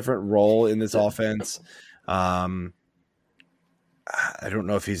taking a different role in this offense. I don't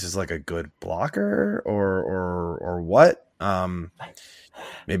know if he's just like a good blocker or what.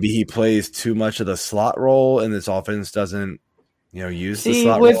 Maybe he plays too much of the slot role and this offense doesn't, use the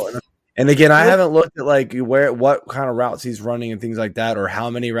slot role. And again, I haven't looked at like what kind of routes he's running and things like that, or how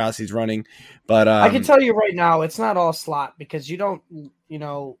many routes he's running. But I can tell you right now, it's not all slot because you don't,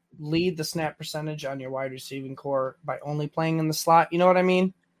 lead the snap percentage on your wide receiving core by only playing in the slot. You know what I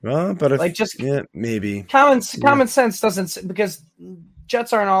mean? Well, but maybe common sense doesn't, because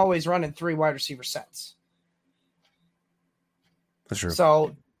Jets aren't always running 3 wide receiver sets. That's true.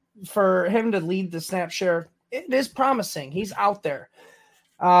 So for him to lead the snap share, it is promising. He's out there.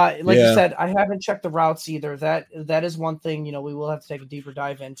 You said, I haven't checked the routes either. That is one thing, we will have to take a deeper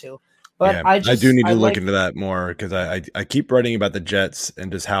dive into. But yeah, I do need to look into that more because I keep writing about the Jets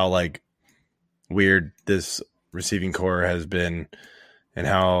and just how like weird this receiving core has been and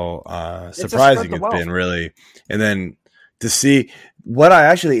how surprising it's been, really. And then to see what I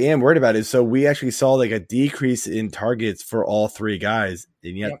actually am worried about is, so we actually saw like a decrease in targets for all 3 guys,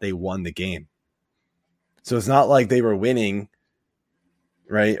 and yet they won the game. So it's not like they were winning,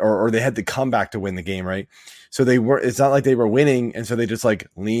 right? Or they had to come back to win the game, right? So it's not like they were winning, and so they just like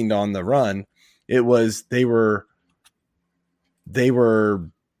leaned on the run. It was they were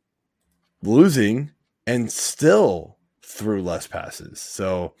losing and still threw less passes.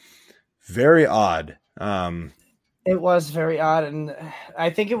 So very odd. It was very odd, and I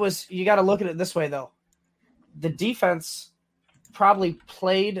think you got to look at it this way though. The defense probably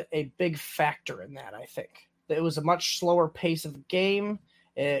played a big factor in that. I think it was a much slower pace of the game.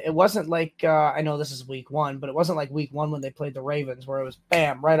 It wasn't like, I know this is week 1, but it wasn't like week 1 when they played the Ravens where it was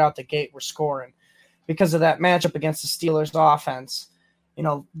bam, right out the gate, we're scoring. Because of that matchup against the Steelers offense,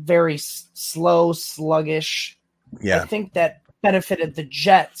 very slow, sluggish. Yeah. I think that benefited the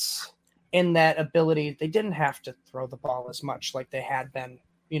Jets in that ability. They didn't have to throw the ball as much like they had been,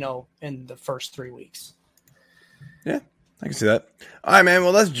 in the first 3 weeks. Yeah, I can see that. All right, man.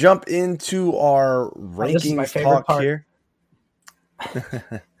 Well, let's jump into our rankings talk here.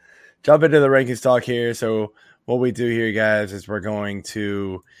 Jump into the rankings talk here. So what we do here, guys, is we're going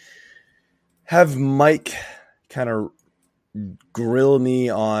to have Mike kind of grill me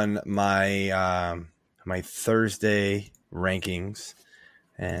on my my Thursday rankings,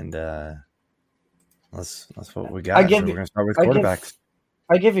 and that's what we got. We're going to start with quarterbacks.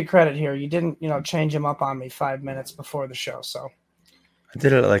 I give you credit here. You didn't, change him up on me 5 minutes before the show. So I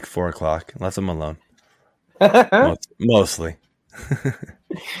did it at like 4:00. Unless I'm alone. Mostly.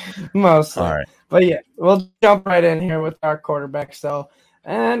 Mostly. All right. But yeah, we'll jump right in here with our quarterbacks though.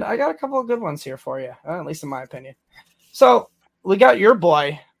 And I got a couple of good ones here for you, at least in my opinion. So we got your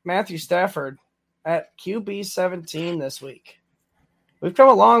boy, Matthew Stafford, at QB 17 this week. We've come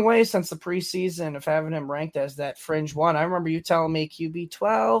a long way since the preseason of having him ranked as that fringe one. I remember you telling me QB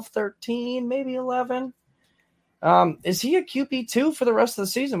 12, 13, maybe 11. Is he a QB 2 for the rest of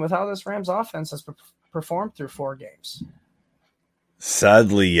the season with how this Rams offense has performed through 4 games?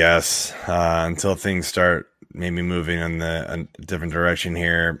 Sadly, yes. Until things start maybe moving in a different direction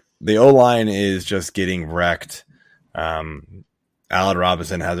here. The O-line is just getting wrecked. Allen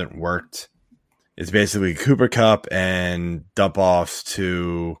Robinson hasn't worked. It's basically Cooper Kupp and dump offs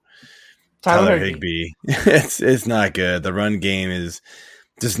to Tyler Higbee. It's not good. The run game is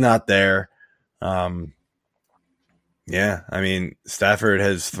just not there. Yeah, I mean, Stafford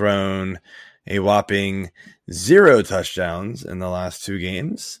has thrown a whopping 0 touchdowns in the last 2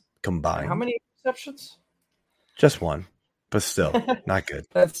 games combined. How many interceptions? Just 1, but still not good.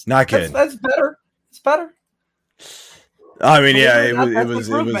 That's good. That's better. It's better. I mean, yeah, it was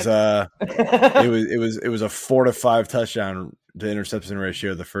a 4 to 5 touchdown to interception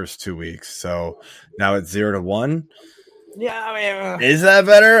ratio the first 2 weeks. So now it's 0 to 1. Yeah, I mean, is that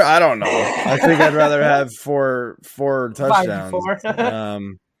better? I don't know. I think I'd rather have four touchdowns.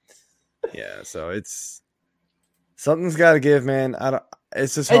 5-4. Yeah, so something's got to give, man.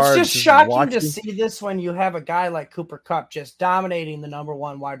 It's just hard. It's just shocking to see this when you have a guy like Cooper Kupp just dominating the number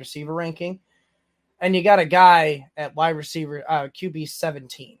 1 wide receiver ranking, and you got a guy at wide receiver QB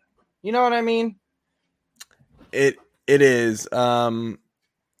 17. You know what I mean? It is.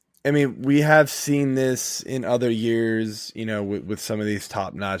 I mean, we have seen this in other years, with some of these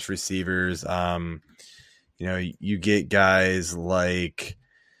top-notch receivers. You get guys like,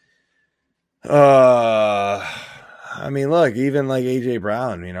 I mean, look, even like A.J.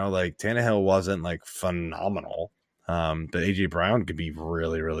 Brown, like Tannehill wasn't like phenomenal, but A.J. Brown could be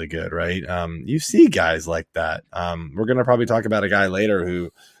really, really good, right? You see guys like that. We're going to probably talk about a guy later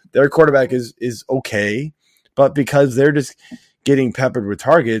who their quarterback is okay, but because they're just getting peppered with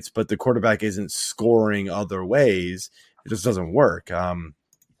targets, but the quarterback isn't scoring other ways, it just doesn't work.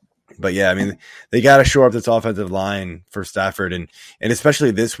 But yeah, I mean, they got to shore up this offensive line for Stafford, and especially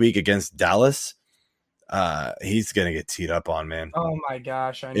this week against Dallas. he's gonna get teed up on, man. Oh my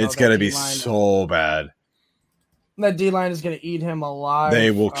gosh, I know It's gonna be D-line, so bad. that D-line is gonna eat him alive.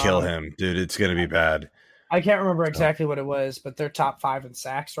 They will kill him, dude. It's gonna be bad. I can't remember exactly what it was, but they're top 5 in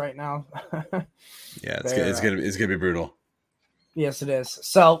sacks right now. Yeah, it's gonna be brutal. Yes, it is.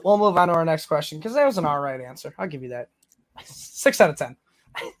 So we'll move on to our next question because that was an all right answer. I'll give you that. 6 out of 10.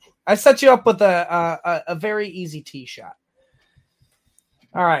 I set you up with a very easy tee shot.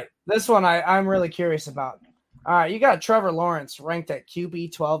 All right, this one I'm really curious about. All right, you got Trevor Lawrence ranked at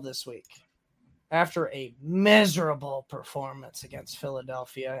QB 12 this week after a miserable performance against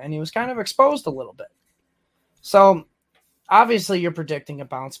Philadelphia, and he was kind of exposed a little bit. So obviously you're predicting a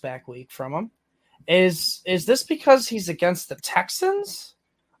bounce back week from him. Is this because he's against the Texans,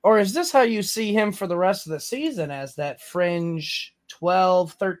 or is this how you see him for the rest of the season as that fringe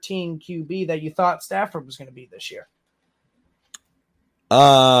 12, 13 QB that you thought Stafford was going to be this year?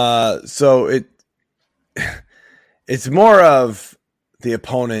 So it's more of the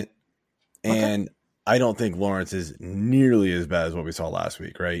opponent, and okay. I don't think Lawrence is nearly as bad as what we saw last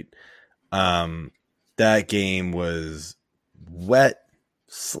week, right? That game was wet,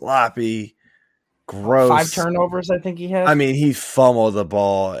 sloppy, gross. 5 turnovers, I think he had. I mean, he fumbled the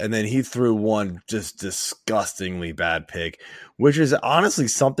ball, and then he threw one just disgustingly bad pick, which is honestly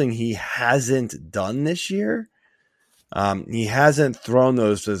something he hasn't done this year. He hasn't thrown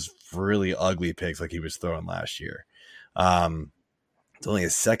those just really ugly picks like he was throwing last year. It's only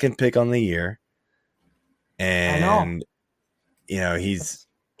his 2nd pick on the year, and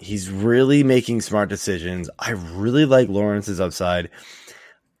he's really making smart decisions. I really like Lawrence's upside.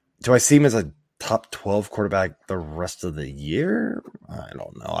 Do I see him as a top 12 quarterback the rest of the year? I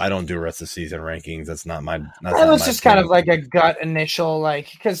don't know. I don't do rest of season rankings. That's not my. That was just kind of like a gut initial,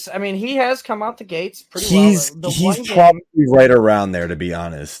 because I mean he has come out the gates pretty well. He's probably right around there, to be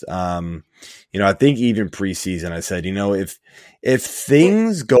honest. I think even preseason I said, if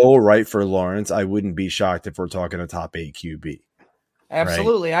things go right for Lawrence, I wouldn't be shocked if we're talking a top 8 QB.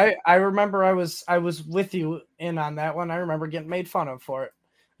 Absolutely. Right? I remember I was with you in on that one. I remember getting made fun of for it.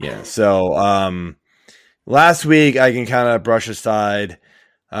 Yeah. So last week I can kind of brush aside.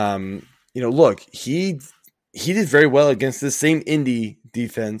 Look, he did very well against the same Indy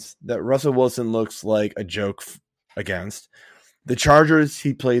defense that Russell Wilson looks like a joke against. The Chargers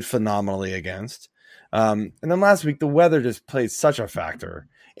he played phenomenally against. And then last week the weather just played such a factor.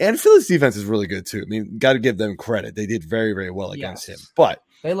 And Philly's defense is really good too. I mean, got to give them credit. They did very, very well against him. But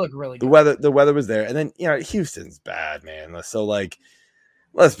they look really good. The weather was there. And then, Houston's bad, man. So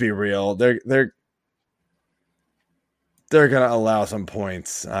let's be real. They're going to allow some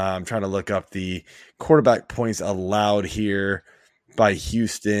points. I'm trying to look up the quarterback points allowed here by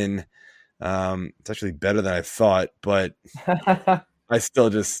Houston. It's actually better than I thought, but I still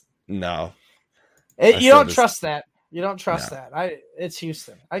just no. You don't trust that. You don't trust that. It's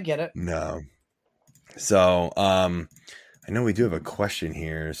Houston. I get it. No. So, I know we do have a question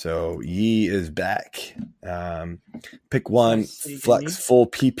here. So Yee is back. Pick one, flex full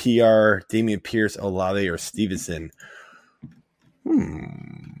PPR, Dameon Pierce, Olave, or Stevenson.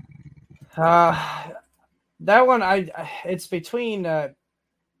 That one, it's between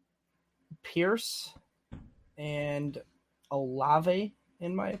Pierce and Olave,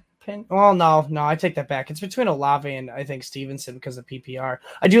 in my opinion. Well, no, I take that back. It's between Olave and I think Stevenson because of PPR.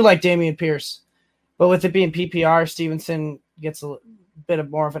 I do like Dameon Pierce, but with it being PPR, Stevenson gets a bit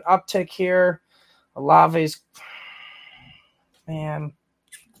of more of an uptick here. Olave's, man,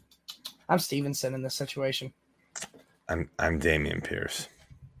 I'm Stevenson in this situation. I'm Dameon Pierce.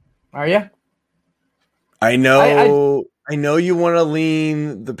 Are you? I know. I know you want to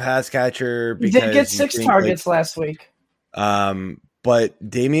lean the pass catcher because he did get 6 targets last week. But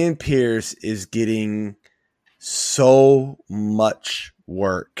Dameon Pierce is getting so much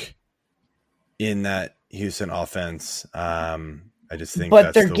work in that Houston offense. I just think,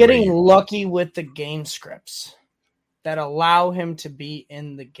 but they're getting lucky with the game scripts that allow him to be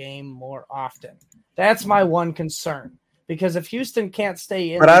in the game more often. That's my one concern. Because if Houston can't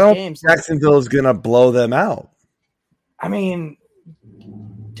stay in the games, Jacksonville is going to blow them out. I mean,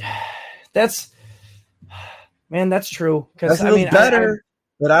 that's true. Because better,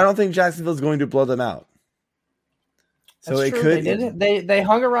 but I don't think Jacksonville is going to blow them out. So it could. They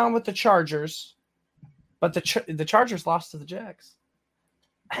hung around with the Chargers, but the Chargers lost to the Jags.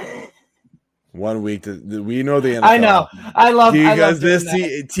 1 week we know the NFL. I know. I love this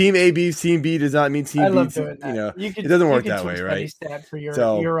team A beats team B does not mean team B. It doesn't work that way, right? Stat for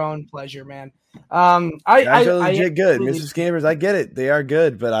your own pleasure, man. I legit good. Mr. Scampers, I get it. They are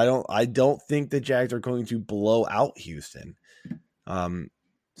good, but I don't think the Jags are going to blow out Houston.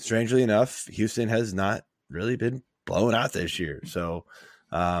 strangely enough, Houston has not really been blown out this year. So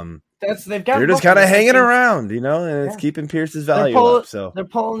they've got they're just kind of hanging around, and it's keeping Pierce's value up. So they're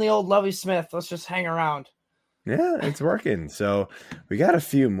pulling the old Lovie Smith. Let's just hang around. Yeah, it's working. So we got a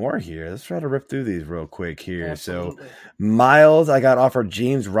few more here. Let's try to rip through these real quick here. Absolutely. So Miles, I got offered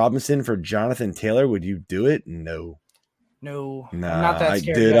James Robinson for Jonathan Taylor. Would you do it? No. I'm Nah, not that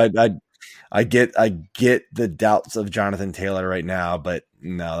scared. I get the doubts of Jonathan Taylor right now, but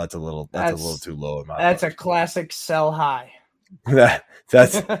no, that's a little too low in my That's book. a classic sell high.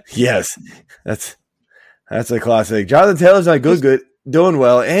 That's yes. That's a classic. Jonathan Taylor's not good, doing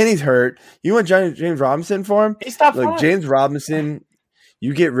well, and he's hurt. You want James Robinson for him? He's top five. James Robinson,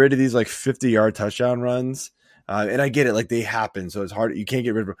 you get rid of these 50-yard touchdown runs. And I get it, they happen, so it's hard. You can't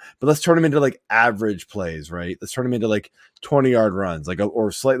get rid of them. But let's turn them into average plays, right? Let's turn them into 20-yard runs,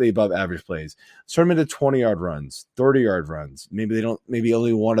 or slightly above average plays. Let's turn them into 20-yard runs, 30-yard runs. Maybe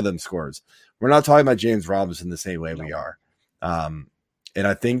only one of them scores. We're not talking about James Robinson the same way we are. And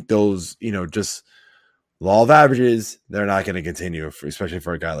I think those, just law of averages, they're not going to continue, especially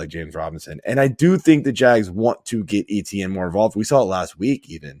for a guy like James Robinson. And I do think the Jags want to get ETN more involved. We saw it last week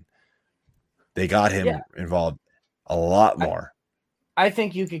even. They got him involved a lot more. I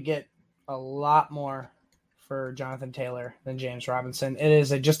think you could get a lot more for Jonathan Taylor than James Robinson. It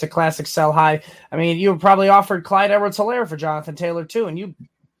is just a classic sell high. I mean, you probably offered Clyde Edwards-Helaire for Jonathan Taylor too, and you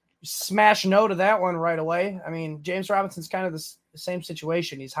smash no to that one right away. I mean, James Robinson's kind of the same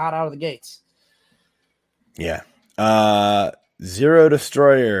situation. He's hot out of the gates. Yeah. Zero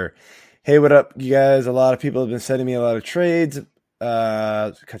Destroyer. Hey, what up, you guys? A lot of people have been sending me a lot of trades.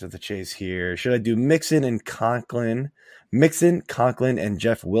 Cut to the chase here. Should I do Mixon, Conklin, and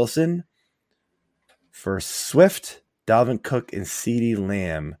Jeff Wilson for Swift, Dalvin Cook, and CeeDee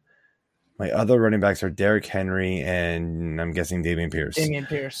Lamb? My other running backs are Derrick Henry and I'm guessing Dameon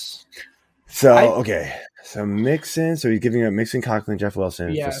Pierce. So okay, so Mixon. So he's giving up Mixon, Conklin, Jeff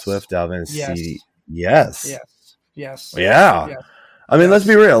Wilson for Swift, Dalvin, CeeDee. Yes. Yeah. I mean, let's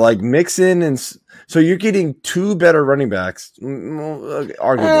be real. Mixon and so you're getting two better running backs,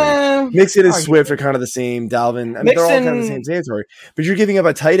 arguably. Mixon and Swift are kind of the same. Dalvin, they're all kind of the same territory. But you're giving up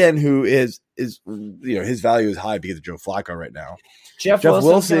a tight end who is his value is high because of Joe Flacco right now. Jeff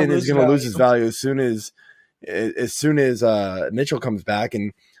Wilson is going to lose his value as soon as Mitchell comes back,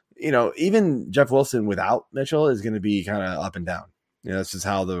 and even Jeff Wilson without Mitchell is going to be kind of up and down. That's just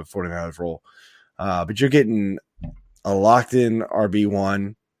how the 49ers roll. But you're getting a locked-in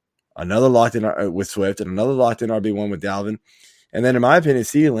RB1, another locked-in with Swift, and another locked-in RB1 with Dalvin. And then, in my opinion,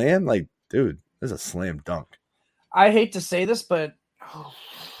 CeeDee Lamb, dude, this is a slam dunk. I hate to say this, but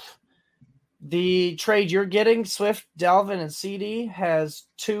the trade you're getting, Swift, Dalvin, and CeeDee, has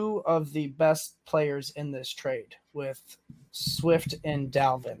two of the best players in this trade with Swift and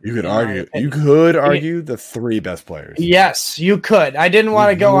Dalvin. You could argue the three best players. Yes, you could. I didn't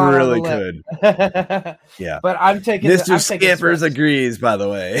want to go on. Really could. Yeah, but I'm taking. Mr. Scampers agrees. By the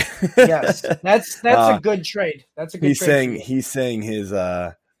way, yes, that's a good trade. That's a good. He's saying his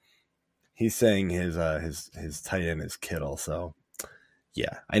tight end is Kittle. So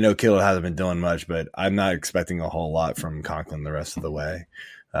yeah, I know Kittle hasn't been doing much, but I'm not expecting a whole lot from Conklin the rest of the way.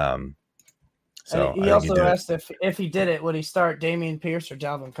 So he also asked if he did it, would he start Dameon Pierce or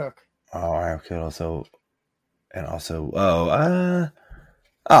Dalvin Cook? Oh, I could also. You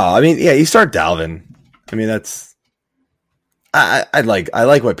start Dalvin. I mean, that's. I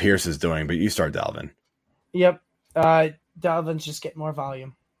like what Pierce is doing, but you start Dalvin. Yep, Dalvin's just getting more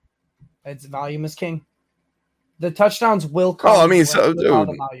volume. Volume is king. The touchdowns will come. Oh, I mean, so dude,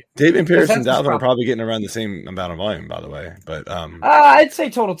 Dameon Pierce and Dalvin are probably getting around the same amount of volume, by the way. But I'd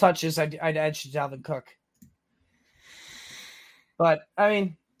say total touches, I'd edge Dalvin Cook. But I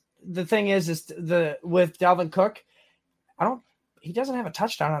mean, the thing is with Dalvin Cook, he doesn't have a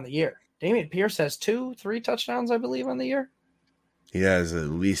touchdown on the year. Dameon Pierce has 2-3 touchdowns, I believe, on the year. He has at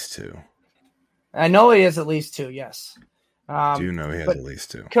least 2. I know he has at least 2. Yes. Do you know he has at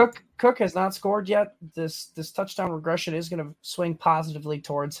least 2? Cook has not scored yet. This touchdown regression is going to swing positively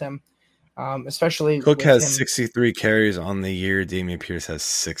towards him, especially. Cook has 63 carries on the year. Dameon Pierce has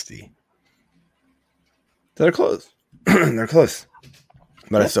 60. They're close. They're close.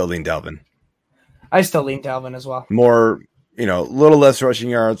 But I still lean Dalvin. I still lean Dalvin as well. More, a little less rushing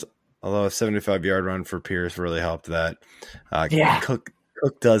yards, although a 75-yard run for Pierce really helped that. Cook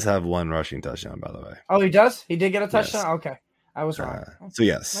does have 1 rushing touchdown, by the way. Oh, he does? He did get a touchdown? Yes. Okay. I was wrong. So,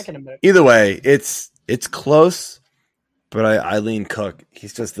 yes. Either way, it's close, but I lean Cook.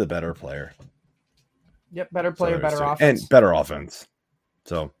 He's just the better player. Yep, better player, better offense. And better offense.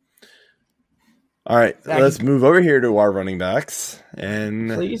 So, All right, let's move over here to our running backs. And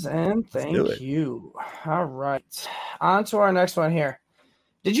please and thank you. All right. On to our next one here.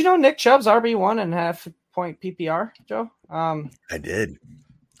 Did you know Nick Chubb's RB1 and half-point PPR, Joe? I did.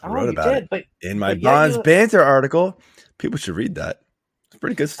 I wrote about it. But in my Bonds Banter article. People should read that. It's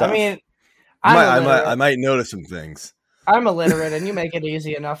pretty good stuff. I mean, I might notice some things. I'm illiterate, and you make it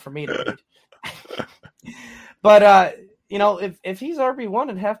easy enough for me to read. But, if he's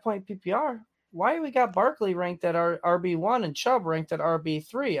RB1 and half-point PPR, why we got Barkley ranked at RB1 and Chubb ranked at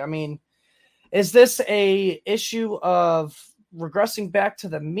RB3? I mean, is this a issue of regressing back to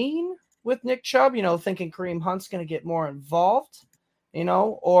the mean with Nick Chubb, thinking Kareem Hunt's going to get more involved,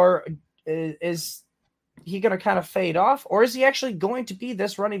 or is he going to kind of fade off, or is he actually going to be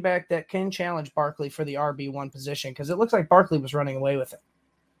this running back that can challenge Barkley for the RB1 position? Because it looks like Barkley was running away with it.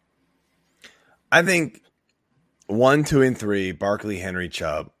 I think 1, 2, and 3, Barkley, Henry,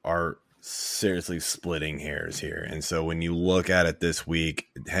 Chubb are seriously splitting hairs here. And so when you look at it this week,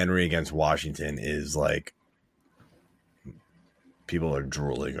 Henry against Washington is like, people are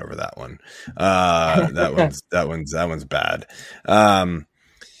drooling over that one. That one's bad.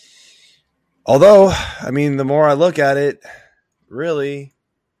 Although, I mean, the more I look at it, really,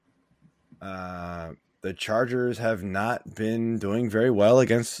 the Chargers have not been doing very well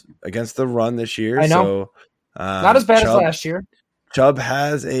against the run this year. I know. So, not as bad as last year. Chubb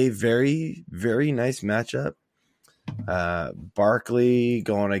has a very, very nice matchup. Barkley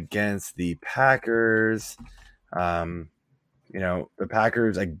going against the Packers. The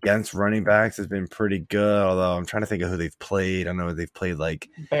Packers against running backs has been pretty good, although I'm trying to think of who they've played. I know they've played like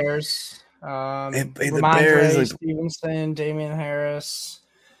Bears. The Bears, like, Stevenson, Damian Harris.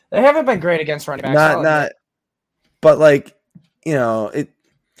 They haven't been great against running backs. But like, when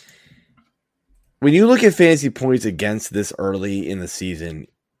you look at fantasy points against this early in the season,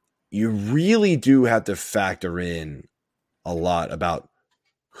 you really do have to factor in a lot about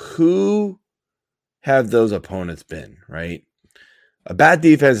who have those opponents been, right? A bad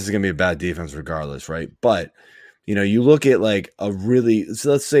defense is going to be a bad defense regardless, right? But, you look at like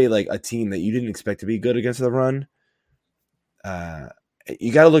so let's say like a team that you didn't expect to be good against the run.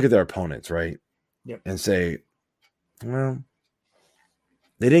 You got to look at their opponents, right? Yep. And say, well,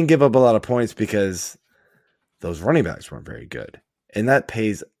 they didn't give up a lot of points because those running backs weren't very good. And that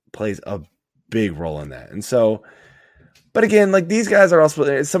plays a big role in that. And so, but again, like these guys are also,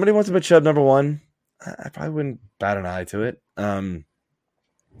 if somebody wants to put Chubb number 1, I probably wouldn't bat an eye to it.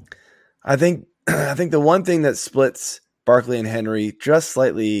 I think the one thing that splits Barkley and Henry just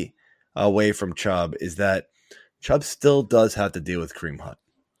slightly away from Chubb is that Chubb still does have to deal with Kareem Hunt.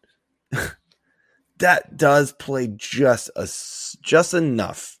 That does play just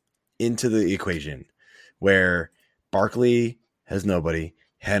enough into the equation where Barkley has nobody,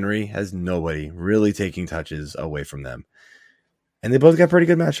 Henry has nobody really taking touches away from them. And they both got pretty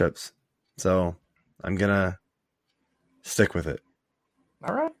good matchups. So I'm going to stick with it.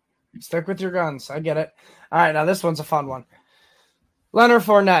 All right. Stick with your guns. I get it. All right. Now this one's a fun one. Leonard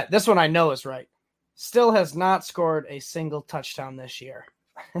Fournette. This one I know is right. Still has not scored a single touchdown this year.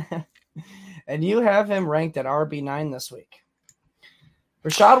 And you have him ranked at RB9 this week.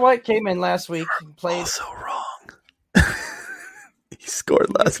 Rachaad White came in last week and played. Also wrong. He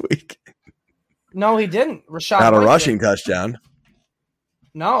scored last week. No, he didn't. Rachaad Not White a rushing touchdown.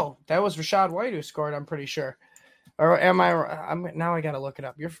 No, that was Rachaad White who scored, I'm pretty sure. Or am I? Now I got to look it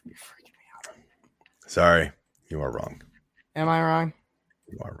up. You're freaking me out. Sorry, you are wrong. Am I wrong?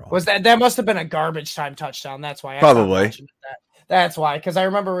 You are wrong. Was that must have been a garbage time touchdown? That's why. Probably. That's why, because I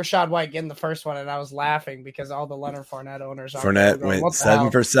remember Rachaad White getting the first one, and I was laughing because all the Leonard Fournette owners. Fournette went 7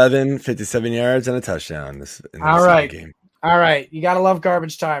 for 7, 57 yards, and a touchdown. In this all right, game. All right. You gotta love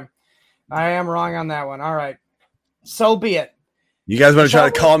garbage time. I am wrong on that one. All right, so be it. You guys want to try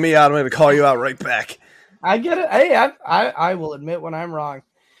to call me out? I'm going to call you out right back. I get it. Hey, I will admit when I'm wrong.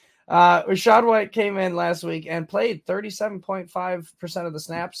 Rachaad White came in last week and played 37.5% of the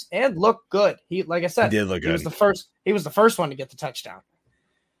snaps and looked good. He, like I said, he did look good. He was the first one to get the touchdown.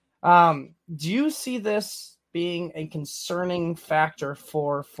 Do you see this being a concerning factor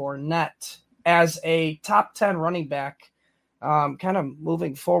for Fournette as a top 10 running back, kind of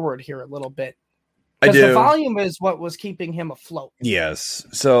moving forward here a little bit? Because the volume is what was keeping him afloat. Yes.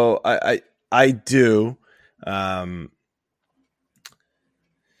 So I do.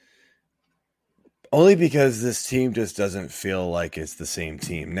 Only because this team just doesn't feel like it's the same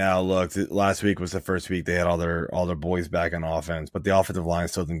team. Now, look, last week was the first week they had all their boys back on offense, but the offensive line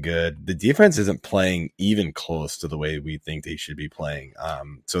still isn't good. The defense isn't playing even close to the way we think they should be playing.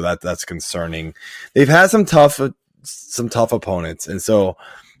 So that's concerning. They've had some tough opponents, and so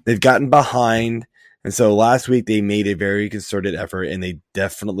they've gotten behind. And so last week they made a very concerted effort, and they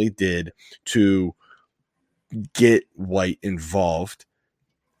definitely did, to get White involved.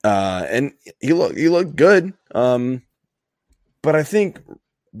 And he looked good. But I think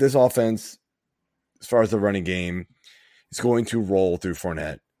this offense, as far as the running game, is going to roll through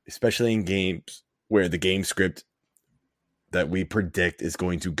Fournette, especially in games where the game script that we predict is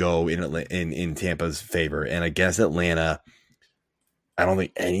going to go in Tampa's favor. And against Atlanta, I don't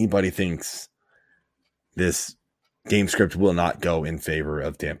think anybody thinks this game script will not go in favor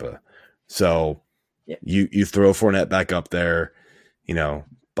of Tampa. So you throw Fournette back up there,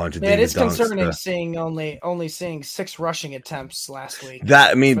 bunch of it is concerning seeing only seeing 6 rushing attempts last week.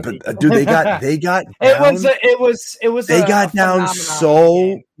 But dude, they got down, it was they got down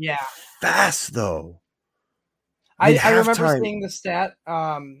so fast though. I remember seeing the stat.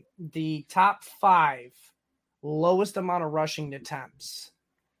 The top 5 lowest amount of rushing attempts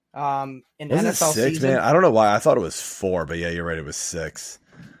in NFL 6, season. Man? I don't know why I thought it was 4, but yeah, you're right. It was 6.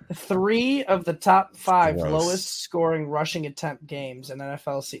 3 of the top 5 lowest scoring rushing attempt games in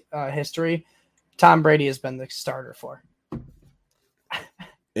NFL history, Tom Brady has been the starter for.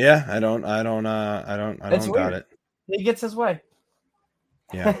 Yeah, I don't doubt it. He gets his way.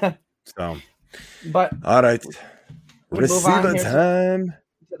 Yeah. So, but all right, receiver time.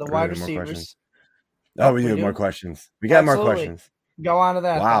 To the wide receivers. We do have more questions. We got more questions. Go on to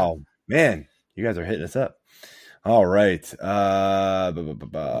that. Wow, man, you guys are hitting us up. All right. Where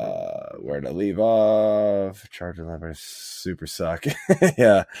to leave off? Charger Leopard super suck.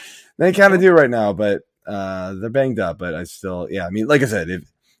 Yeah, they kind of do right now, but they're banged up. But I still, I mean, like I said, if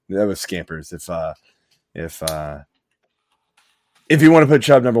that was scampers. If you want to put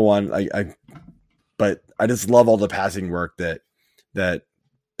Chubb number 1, but I just love all the passing work that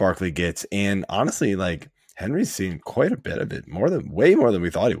Barkley gets, and honestly, like Henry's seen quite a bit of it, way more than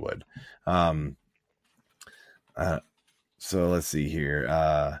we thought he would. So let's see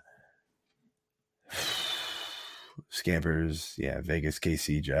here. Scampers, Vegas,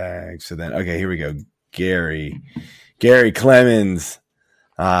 KC, Jags. So then, okay, here we go. Gary Clemens,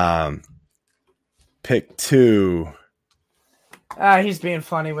 pick 2. He's being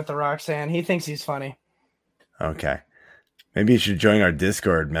funny with the Roxanne. He thinks he's funny. Okay, maybe you should join our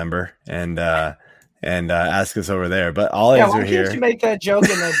Discord member and ask us over there. But I'll answer here. Why can't you make that joke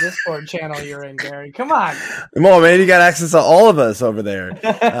in the Discord channel you're in, Gary? Come on. Come on, man. You got access to all of us over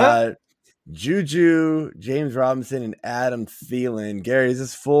there. Juju, James Robinson, and Adam Thielen. Gary, is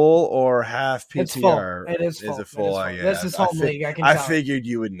this full or half PPR? It's full. It is full. Is it full? This is home league. I figured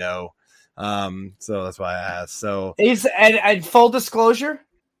you would know. So that's why I asked. So he's and full disclosure,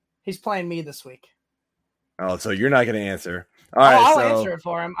 he's playing me this week. Oh, so you're not going to answer. All right, I'll answer it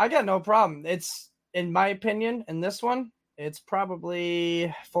for him. I got no problem. It's, in my opinion, in this one, it's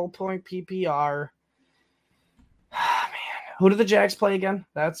probably full point PPR. Man, who do the Jags play again?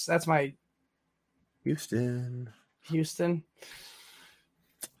 That's my Houston.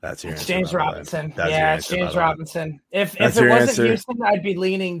 That's your answer. James Robinson. It's James Robinson. If it wasn't Houston, I'd be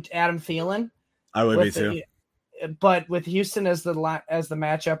leaning Adam Thielen. I would be too. But with Houston as the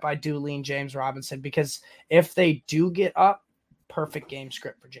matchup, I do lean James Robinson, because if they do get up, perfect game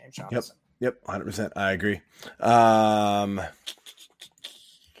script for James Robinson. Yep, 100%. I agree. I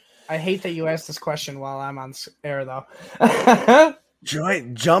hate that you asked this question while I'm on air, though.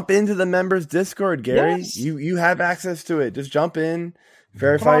 Jump into the members Discord, Gary. Yes. You have access to it. Just jump in,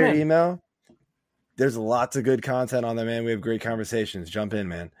 verify your email. There's lots of good content on there, man. We have great conversations. Jump in,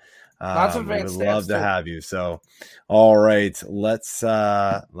 man. Lots of advanced we would love to have you. So, all right, let's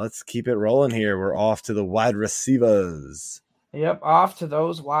keep it rolling here. We're off to the wide receivers. Yep, off to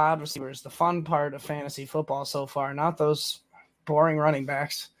those wide receivers. The fun part of fantasy football so far, not those boring running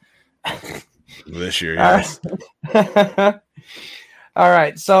backs. This year, yes. All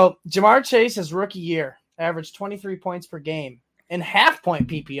right, so Jamar Chase, his rookie year, averaged 23 points per game in half-point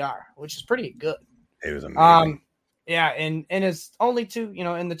PPR, which is pretty good. It was amazing. And it's only 2,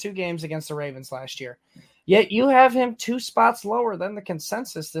 in the 2 games against the Ravens last year. Yet you have him 2 spots lower than the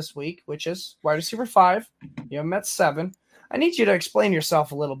consensus this week, which is wide receiver 5. You have him at 7. I need you to explain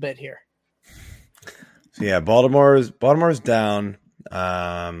yourself a little bit here. So Baltimore's down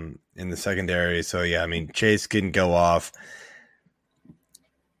in the secondary. So Chase can go off.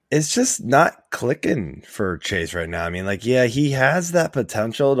 It's just not clicking for Chase right now. He has that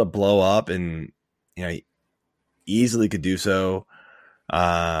potential to blow up, and he easily could do so.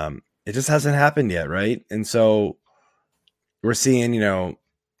 It just hasn't happened yet, right? And so we're seeing,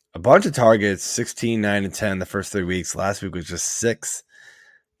 a bunch of targets, 16, 9, and 10 the first 3 weeks. Last week was just 6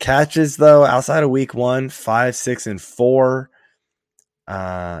 catches, though, outside of week 1, 5, 6, and 4.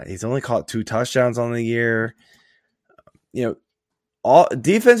 He's only caught 2 touchdowns on the year. All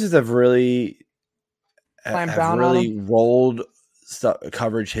defenses have really rolled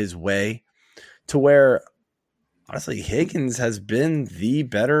coverage his way to where, honestly, Higgins has been the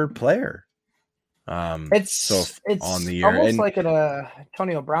better player. It's on the year, almost like an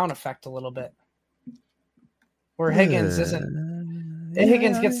Antonio Brown effect a little bit, where Higgins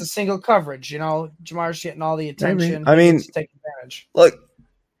Higgins gets the single coverage. Jamar's getting all the attention. I mean, take advantage. Look,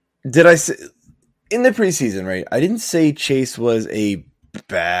 did I say in the preseason, right? I didn't say Chase was a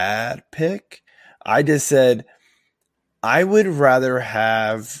bad pick. I just said I would rather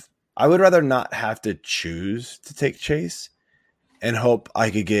not have to choose to take Chase and hope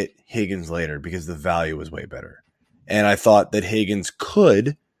I could get Higgins later because the value was way better. And I thought that Higgins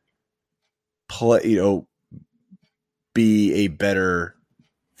could play, be a better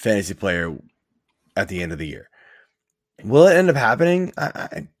fantasy player at the end of the year. Will it end up happening?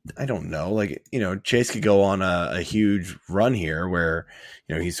 I don't know. Chase could go on a huge run here where,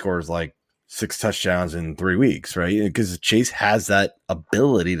 he scores like 6 touchdowns in 3 weeks, right? Because Chase has that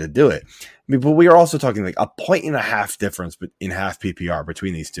ability to do it. But we are also talking like 1.5 point difference in half PPR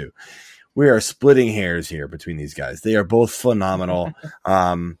between these two. We are splitting hairs here between these guys. They are both phenomenal.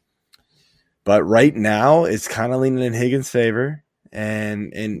 But right now it's kind of leaning in Higgins' favor,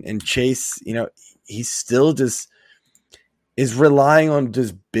 and Chase, he's still just is relying on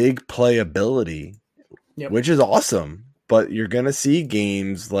just big playability, which is awesome. But you're gonna see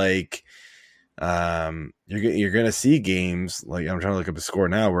games like, you're gonna see games like, I'm trying to look up the score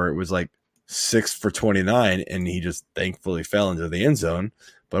now, where it was like 6 for 29, and he just thankfully fell into the end zone.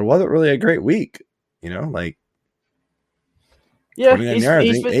 But it wasn't really a great week, 29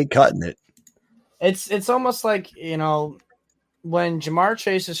 yards, ain't cutting it. It's almost like, when Jamar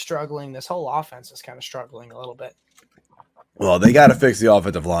Chase is struggling, this whole offense is kind of struggling a little bit. Well, they got to fix the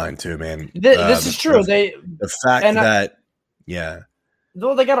offensive line too, man. This is true. The fact that,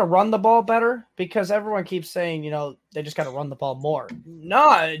 though they got to run the ball better, because everyone keeps saying, they just got to run the ball more.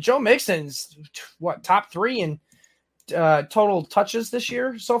 No, Joe Mixon's top 3 in total touches this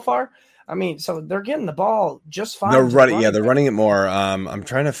year so far. I mean, so they're getting the ball just fine. They're running it more. I'm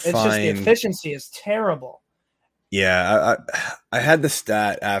trying to find. It's just the efficiency is terrible. Yeah, I had the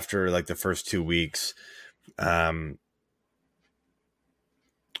stat after like the first 2 weeks.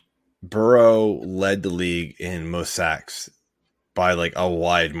 Burrow led the league in most sacks by like a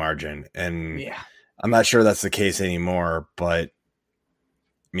wide margin, and I'm not sure that's the case anymore. But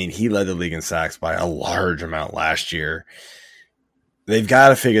I mean, he led the league in sacks by a large amount last year. They've got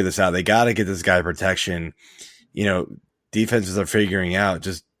to figure this out. They got to get this guy protection. Defenses are figuring out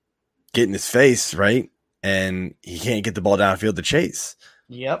just get in his face, right? And he can't get the ball downfield to Chase.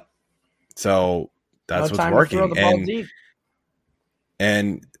 Yep. So that's what's working.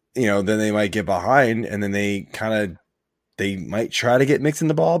 And then they might get behind, and then they might try to get Mixon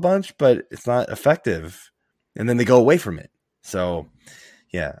the ball a bunch, but it's not effective. And then they go away from it. So,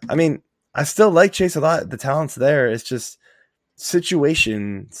 yeah. I mean, I still like Chase a lot. The talent's there. It's just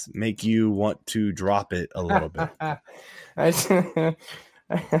situations make you want to drop it a little bit. That's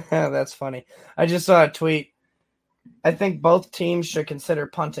funny. I just saw a tweet. I think both teams should consider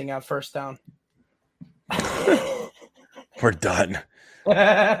punting on first down. We're done.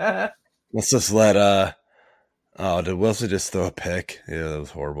 Let's just let did Wilson just throw a pick? Yeah, that was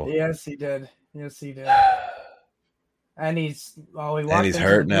horrible. Yes, he did. And he's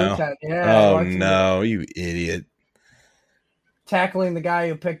hurt now. Oh no, you idiot. Tackling the guy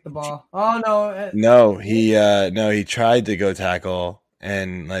who picked the ball. Oh no. No, he tried to go tackle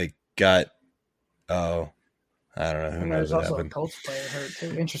and got I don't know. Who knows what happened. There's also a Colts player hurt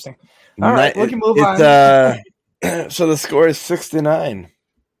too. Interesting. All right, we can move on. So the score is 6-9.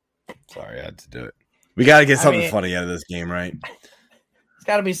 Sorry, I had to do it. We got to get something funny out of this game, right? It's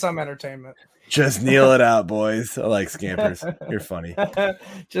got to be some entertainment. Just kneel it out, boys. I like Scampers. You're funny.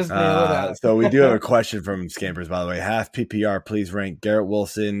 Just kneel it out. So we do have a question from Scampers, by the way. Half PPR, please rank Garrett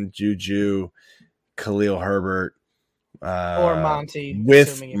Wilson, Juju, Khalil Herbert, or Monty,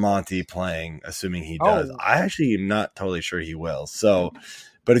 with Monty playing, assuming he does. Oh. I actually am not totally sure he will. So,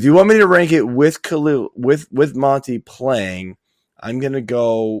 but if you want me to rank it with Khalil, with Monty playing, I'm gonna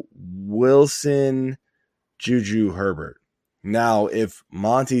go Wilson, Juju, Herbert. Now, if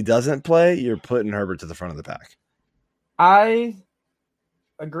Monty doesn't play, you're putting Herbert to the front of the pack. I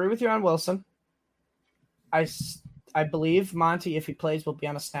agree with you on Wilson. I believe Monty, if he plays, will be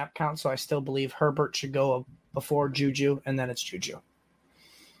on a snap count, so I still believe Herbert should go before Juju, and then it's Juju.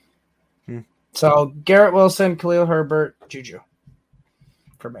 So Garrett Wilson, Khalil Herbert, Juju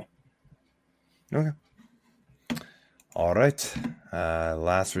for me. Okay. All right.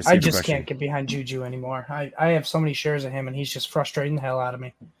 Last receiver I just question. can't get behind Juju anymore. I have so many shares of him, and he's just frustrating the hell out of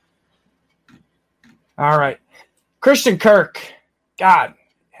me. All right. Christian Kirk. God,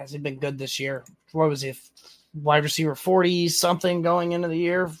 has he been good this year? What was he? Wide receiver 40-something going into the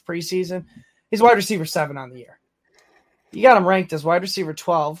year, preseason? He's wide receiver 7 on the year. You got him ranked as wide receiver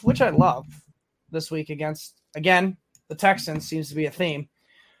 12, which I love this week against, again, the Texans seems to be a theme.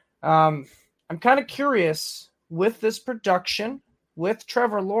 I'm kind of curious with this production, with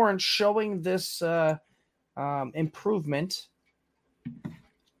Trevor Lawrence showing this improvement.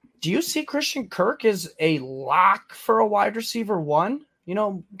 Do you see Christian Kirk as a lock for a wide receiver 1,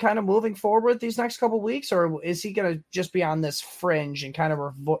 kind of moving forward these next couple of weeks, or is he going to just be on this fringe and kind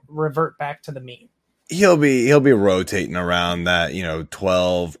of revert back to the mean? He'll be rotating around that,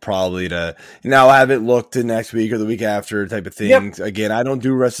 12 probably to now have it look to next week or the week after type of things. Yep. Again, I don't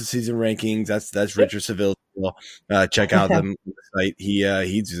do rest of season rankings. That's Richard Seville. Check out the site.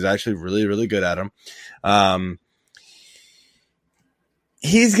 He's actually really, really good at them.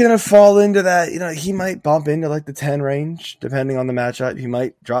 He's going to fall into that, he might bump into like the 10 range, depending on the matchup. He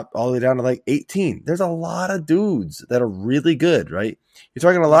might drop all the way down to like 18. There's a lot of dudes that are really good, right? You're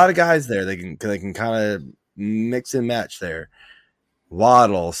talking a lot of guys there. They can kind of mix and match there.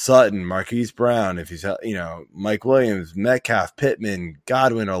 Waddle, Sutton, Marquise Brown, if he's, Mike Williams, Metcalf, Pittman,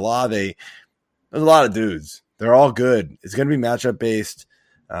 Godwin, Olave. There's a lot of dudes. They're all good. It's going to be matchup based.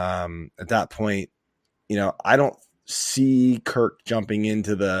 At that point, I don't see Kirk jumping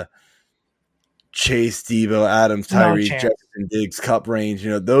into the Chase, Deebo, Adams, Tyree, Jefferson, Diggs, Cup range.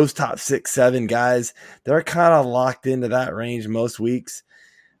 Those top 6, 7 guys, they're kind of locked into that range most weeks.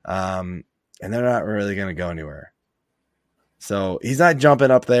 And they're not really going to go anywhere. So he's not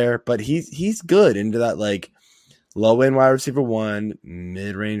jumping up there, but he's good into that like low end wide receiver 1,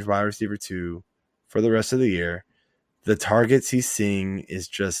 mid range wide receiver 2 for the rest of the year. The targets he's seeing is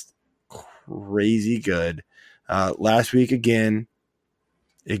just crazy good. Last week, again,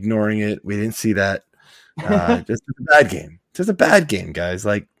 ignoring it. We didn't see that. Just a bad game. Just a bad game, guys.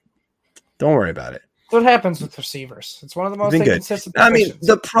 Like, don't worry about it. What happens with receivers? It's one of the most inconsistent positions.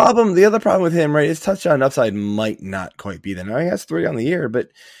 The other problem with him, right, his touchdown upside might not quite be there. Now, he has 3 on the year, but,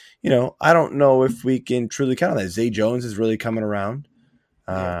 I don't know if we can truly count on that. Zay Jones is really coming around.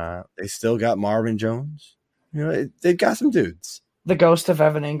 They still got Marvin Jones. They've got some dudes. The ghost of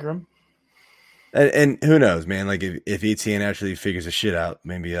Evan Ingram. And who knows, man? Like if Etienne actually figures the shit out,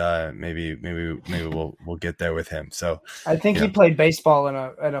 maybe we'll get there with him. So I think he played baseball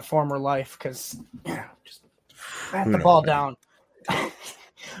in a former life because just bat the ball down.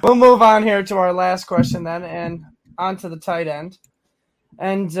 We'll move on here to our last question then, and on to the tight end.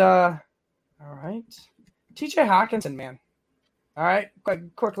 And all right, TJ Hawkinson, man. All right,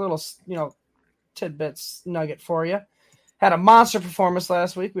 quick little tidbits nugget for you. Had a monster performance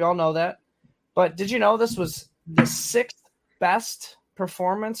last week. We all know that. But did you know this was the 6th best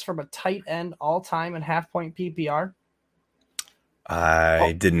performance from a tight end all time in half-point PPR?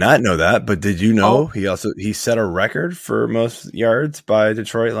 I did not know that, but did you know he set a record for most yards by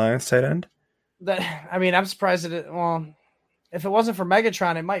Detroit Lions tight end? I'm surprised that if it wasn't for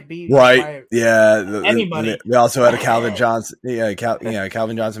Megatron, it might be right. Anybody. They also had a Calvin Johnson,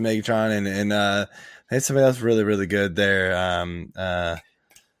 Calvin Johnson, Megatron, and they had somebody else really, really good there.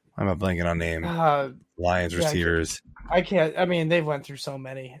 I'm not blanking on name. Lions receivers. I can't. They went through so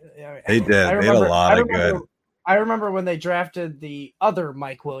many. They did. They had a lot of good. I remember when they drafted the other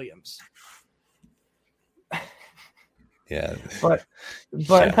Mike Williams. Yeah. But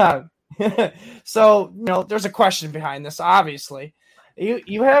so there's a question behind this. Obviously,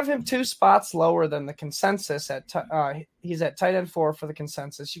 you have him 2 spots lower than the consensus he's at tight end 4 for the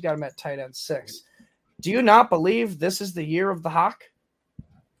consensus. You got him at tight end 6. Do you not believe this is the year of the Hawk?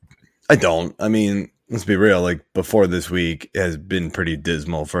 I don't. Let's be real. Like before this week has been pretty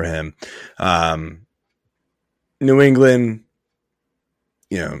dismal for him. New England,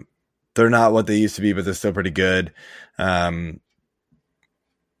 they're not what they used to be, but they're still pretty good. I'm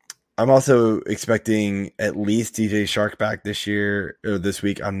also expecting at least DJ Shark back this year or this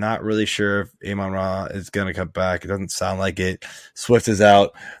week. I'm not really sure if Amon-Ra is going to come back. It doesn't sound like it. Swift is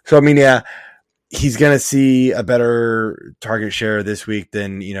out. So, he's going to see a better target share this week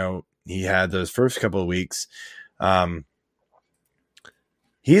than, he had those first couple of weeks.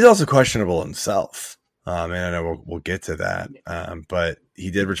 He's also questionable himself. And I know we'll get to that. But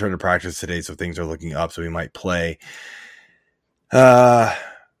he did return to practice today, so things are looking up, so he might play. But,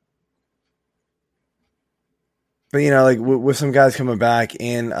 with some guys coming back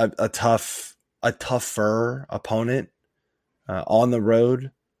and a tougher opponent on the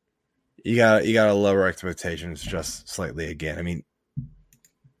road, you gotta lower expectations just slightly again. I mean,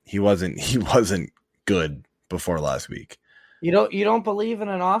 he wasn't good before last week. You don't believe in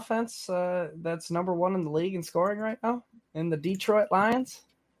an offense that's number one in the league in scoring right now in the Detroit Lions?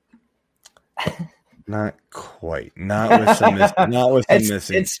 Not quite. Not with some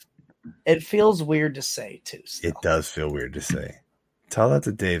missing. It feels weird to say too. Still. It does feel weird to say. Tell that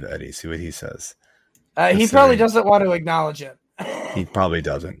to Dave Eddy. See what he says. He probably doesn't want to acknowledge it. He probably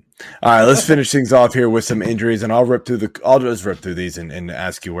doesn't. All right, let's finish things off here with some injuries, and I'll just rip through these and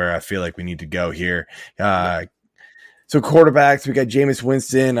ask you where I feel like we need to go here. So quarterbacks, we got Jameis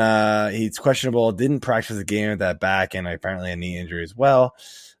Winston. He's questionable. Didn't practice the game at that back, and apparently a knee injury as well.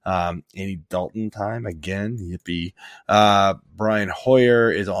 Andy Dalton time again. Yippee. Brian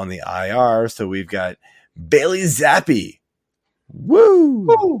Hoyer is on the IR. So we've got Bailey Zappi. Woo!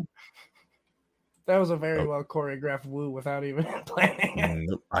 Woo! That was a very well choreographed woo without even planning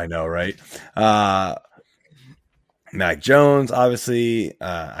it. I know, right? Mac Jones, obviously.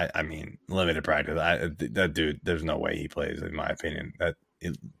 I mean, limited practice. That dude, there's no way he plays, in my opinion.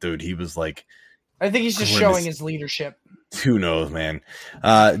 Dude, he was like. I think he's just showing his leadership. Who knows, man?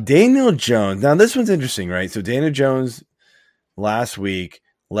 Daniel Jones. Now, this one's interesting, right? So, Daniel Jones last week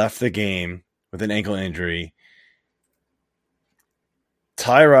left the game with an ankle injury.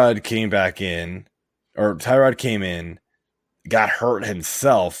 Tyrod came in, got hurt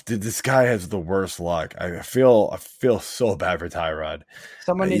himself. Dude, this guy has the worst luck. I feel so bad for Tyrod.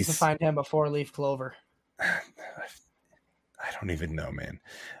 Someone needs to find him a 4-leaf clover. I don't even know, man.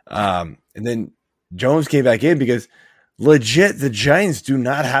 And then Jones came back in because legit the Giants didn't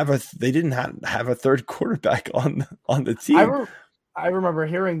have a third quarterback on the team. I remember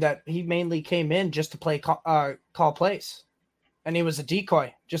hearing that he mainly came in just to play call plays, and he was a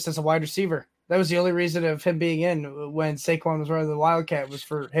decoy just as a wide receiver. That was the only reason of him being in when Saquon was running the Wildcat, was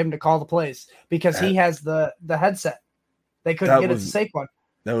for him to call the plays because he has the headset. They couldn't get it to Saquon.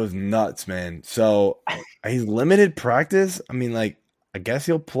 That was nuts, man. So he's limited practice. I mean, like, I guess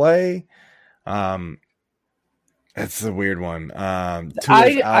he'll play. That's a weird one. I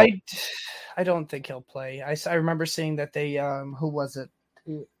don't think he'll play. I remember seeing that they who was it?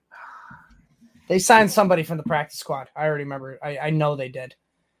 They signed somebody from the practice squad. I already remember. I know they did.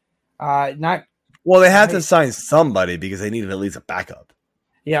 They had to sign somebody because they needed at least a backup.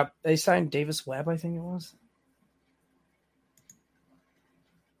 Yeah, they signed Davis Webb, I think it was.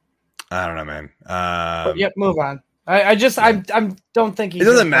 I don't know, man. Move on. I don't think it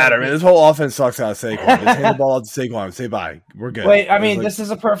doesn't matter, man. This whole offense sucks out of Saquon. Just hand the ball out to Saquon. Say bye. We're good. Wait, this is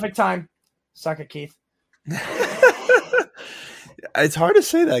a perfect time. Suck it, Keith. It's hard to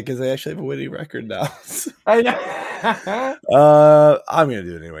say that because they actually have a winning record now. I know. I'm going to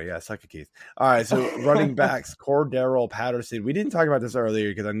do it anyway. Yeah, suck it, Keith. All right, so running backs, Cordarrelle Patterson. We didn't talk about this earlier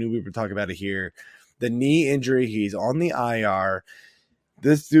because I knew we were talking about it here. The knee injury, he's on the IR.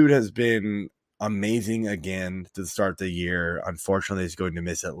 This dude has been amazing again to start the year. Unfortunately, he's going to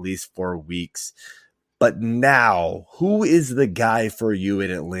miss at least 4 weeks. But now, who is the guy for you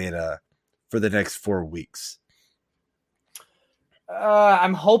in Atlanta for the next 4 weeks?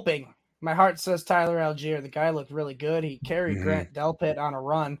 I'm hoping. My heart says Tyler Algier. The guy looked really good. He carried Grant Delpit on a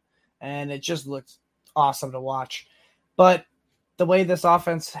run, and it just looked awesome to watch. But the way this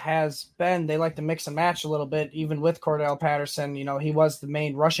offense has been, they like to mix and match a little bit, even with Cordarrelle Patterson. You know, he was the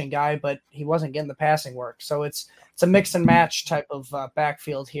main rushing guy, but he wasn't getting the passing work. So it's a mix and match type of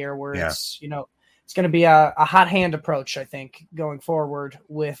backfield here where it's going to be a hot hand approach, I think, going forward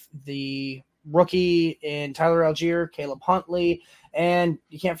with the rookie in Tyler Algier, Caleb Huntley, and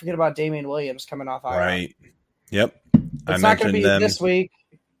you can't forget about Damian Williams coming off IR. Right. Yep. It's not going to be this week,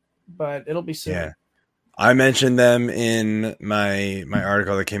 but it'll be soon. Yeah. I mentioned them in my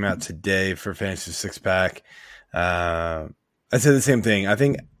article that came out today for Fantasy Six Pack. I said the same thing. I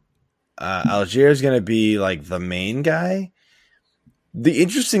think Algier is going to be like the main guy. The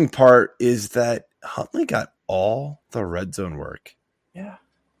interesting part is that Huntley got all the red zone work. Yeah.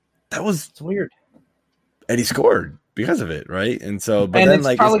 It's weird. And he scored because of it, right? And so, but and then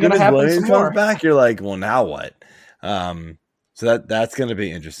like as soon as Williams comes back, you're like, well, now what? So that's going to be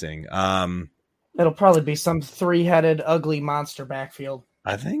interesting. It'll probably be some 3-headed, ugly monster backfield.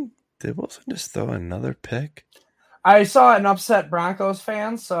 I think did Wilson just throw another pick? I saw an upset Broncos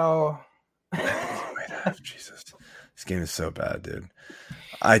fan, so. Jesus, this game is so bad, dude.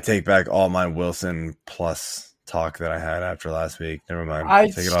 I take back all my Wilson plus talk that I had after last week. Never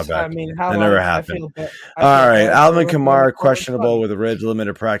mind. Take it all back. I mean, it never happened. All right. Alvin Kamara questionable with a rib,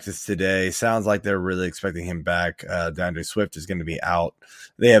 limited practice today. Sounds like they're really expecting him back. DeAndre Swift is going to be out.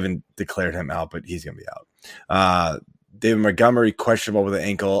 They haven't declared him out, but he's going to be out. David Montgomery, questionable with an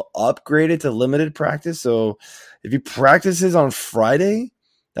ankle, upgraded to limited practice. So if he practices on Friday,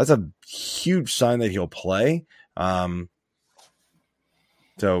 that's a huge sign that he'll play. So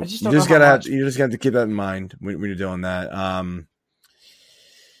you just gotta have to keep that in mind when you're doing that.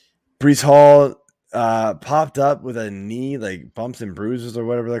 Breece Hall popped up with a knee, like bumps and bruises or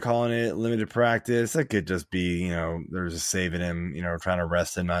whatever they're calling it, limited practice. That could just be, they're just saving him, trying to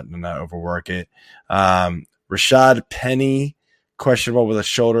rest him, not overwork it. Rashad Penny, questionable with a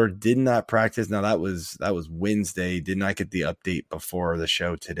shoulder, did not practice. Now that was Wednesday. Did not get the update before the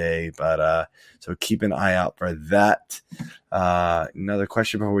show today, but so keep an eye out for that. Another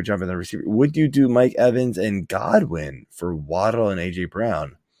question before we jump in the receiver: would you do Mike Evans and Godwin for Waddle and AJ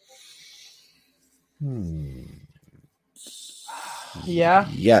Brown? Yeah.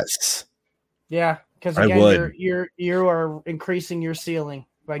 Yes. Yeah, because again, you are increasing your ceiling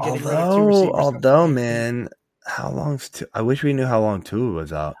by getting rid of two receivers. Although, man, I wish we knew how long Tua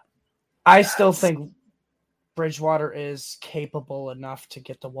was out. I still think Bridgewater is capable enough to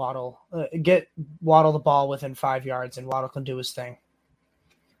get Waddle the ball within 5 yards, and Waddle can do his thing.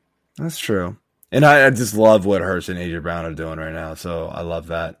 That's true, and I just love what Hurts and AJ Brown are doing right now. So I love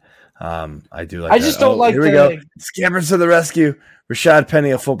that. I do like. I just don't like. Here we go. Scampers to the rescue. Rashad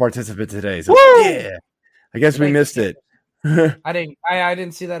Penny, a full participant today. So yeah, I guess we missed it. I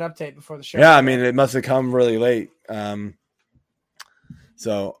didn't see that update before the show. Yeah, I mean it must have come really late.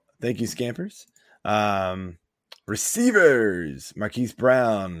 So thank you, Scampers. Receivers: Marquise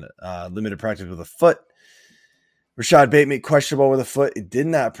Brown, limited practice with a foot. Rashad Bateman, questionable with a foot. It did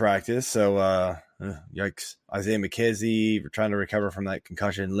not practice, so yikes. Isaiah McKenzie, we're trying to recover from that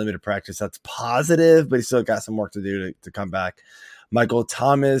concussion. Limited practice, that's positive, but he still got some work to do to come back. Michael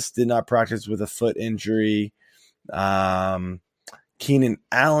Thomas did not practice with a foot injury. Keenan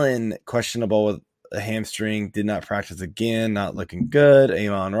Allen, questionable with a hamstring, did not practice again, not looking good.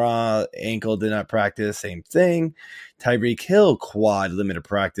 Amon Ra, ankle, did not practice, same thing. Tyreek Hill, quad, limited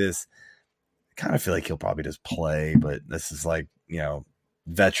practice. I kind of feel like he'll probably just play, but this is like,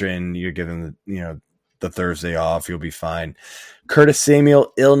 veteran, you're giving the Thursday off, you'll be fine. Curtis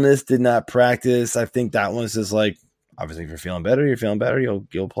Samuel, illness, did not practice. I think that one's just like, obviously if you're feeling better,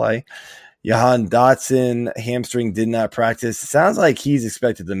 you'll play. Jahan Dotson, hamstring, did not practice. It sounds like he's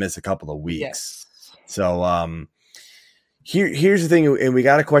expected to miss a couple of weeks. Yes. So here's the thing, and we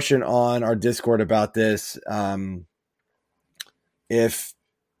got a question on our Discord about this. If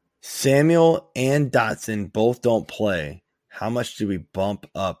Samuel and Dotson both don't play, how much do we bump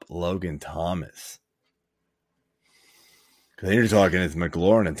up Logan Thomas? Because then you're talking it's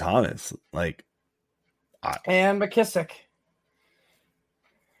McLaurin and Thomas, and McKissick.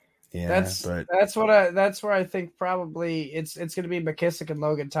 Yeah, that's where I think probably it's going to be McKissick and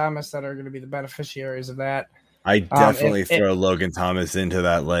Logan Thomas that are going to be the beneficiaries of that. I definitely throw Logan Thomas into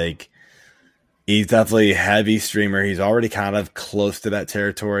that. He's definitely a heavy streamer. He's already kind of close to that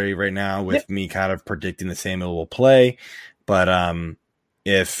territory right now with me kind of predicting that Samuel will play. But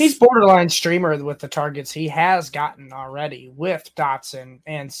if he's borderline streamer with the targets he has gotten already with Dotson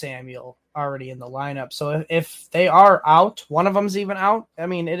and Samuel already in the lineup. So if they are out, one of them's even out. I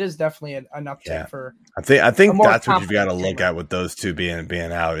mean, it is definitely an uptick for. I think that's what you've got to look at with those two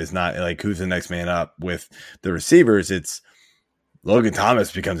being out. Is not like who's the next man up with the receivers. It's Logan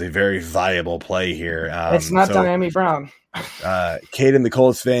Thomas becomes a very viable play here. It's not Diami Brown. Caden, the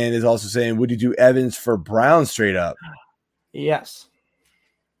Colts fan, is also saying, would you do Evans for Brown straight up? Yes.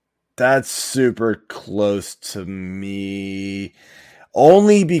 That's super close to me.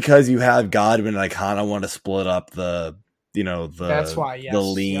 Only because you have Godwin, and I kind of want to split up that's why, yes. The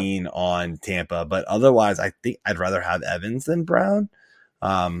lean on Tampa. But otherwise, I think I'd rather have Evans than Brown.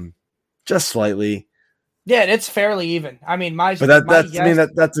 Just slightly. Yeah, it's fairly even. I mean, that's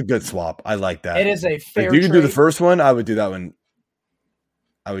a good swap. I like that. It is a fair. If you could do the first one, I would do that one.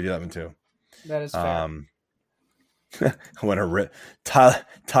 I would do that one too. That is fair. I want to rip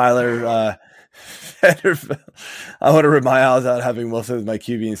Tyler. I want to rip my house out having Wilson as my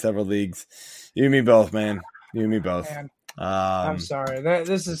QB in several leagues. You and me both, man. You and me both. Man. I'm sorry.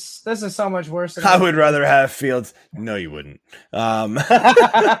 This is so much worse. I would rather have Fields. No, you wouldn't. Nope.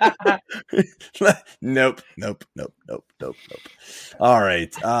 All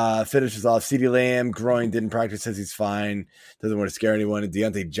right. Finishes off. CeeDee Lamb, groin, didn't practice, says he's fine. Doesn't want to scare anyone. And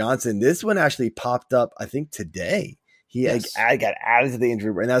Deontay Johnson. This one actually popped up, I think, today. He got added to the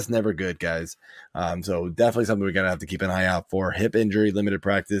injury, and that's never good, guys. So definitely something we're going to have to keep an eye out for. Hip injury, limited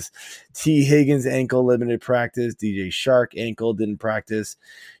practice. T. Higgins, ankle, limited practice. DJ Shark, ankle, didn't practice.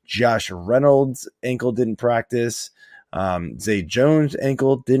 Josh Reynolds, ankle, didn't practice. Zay Jones,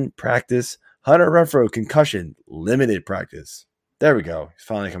 ankle, didn't practice. Hunter Renfrow, concussion, limited practice. There we go. He's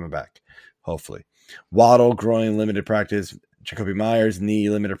finally coming back, hopefully. Waddle, groin, limited practice. Jacoby Myers, knee,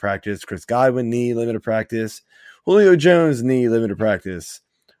 limited practice. Chris Godwin, knee, limited practice. Julio Jones, knee, limited practice.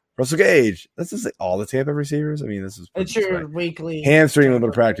 Russell Gage. This is like all the Tampa receivers. I mean, this is it's your weekly hamstring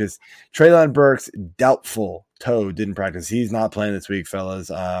limited practice. Treylon Burks, doubtful toe, didn't practice. He's not playing this week,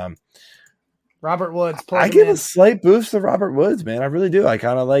 fellas. Robert Woods. I give a slight boost to Robert Woods, man. I really do. I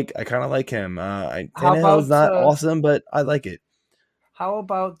kind of like him. Tannehill's not awesome, but I like it. How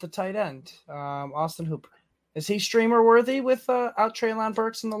about the tight end, Austin Hooper? Is he streamer worthy with out Treylon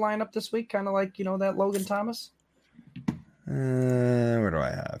Burks in the lineup this week? Kind of like that Logan Thomas. Where do I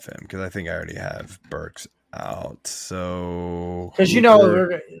have him? Because I think I already have Burks out. So because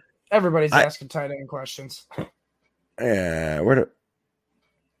everybody's asking tight end questions. Yeah,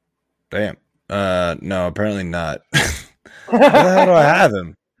 Damn. No, apparently not. Where the hell do I have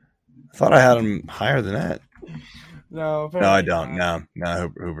him? I thought I had him higher than that. No, I don't. No,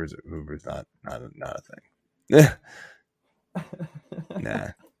 Hoover's not a thing. Nah,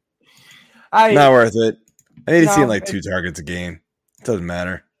 not worth it. I need to see him like 2 targets a game. It doesn't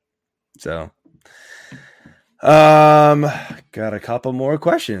matter. So, got a couple more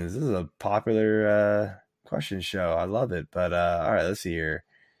questions. This is a popular question show. I love it. But all right, let's see here.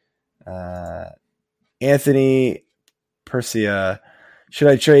 Anthony Persia, should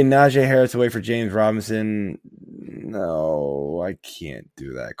I trade Najee Harris away for James Robinson? No, I can't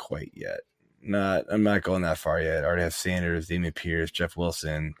do that quite yet. I'm not going that far yet. I already have Sanders, Damian Pierce, Jeff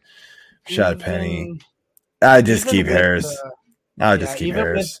Wilson, Rashad Penny. I just keep Harris. I'll just keep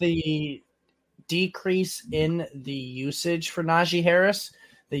Harris. With the decrease in the usage for Najee Harris,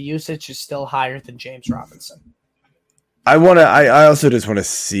 the usage is still higher than James Robinson. I also just want to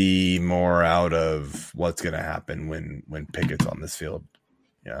see more out of what's going to happen when Pickett's on this field.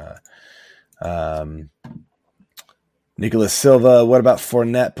 Yeah. Nicholas Silva. What about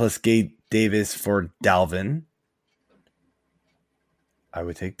Fournette plus Gabe Davis for Dalvin? I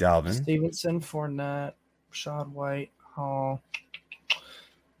would take Dalvin. Stevenson, Fournette, Rashad White. Oh,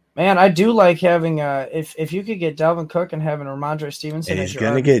 man, I do like having if you could get Dalvin Cook and having Ramondre Stevenson. And he's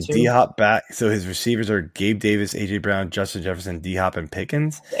going to get D-Hop back. So his receivers are Gabe Davis, A.J. Brown, Justin Jefferson, D-Hop, and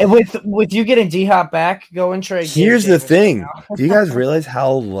Pickens. And with you getting D-Hop back, go and trade. Here's the thing. Do you guys realize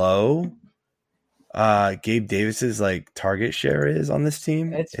how low Gabe Davis's like target share is on this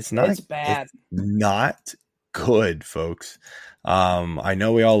team? It's bad. It's not good, folks. I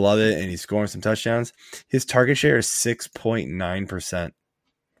know we all love it, and he's scoring some touchdowns. His target share is 6.9%.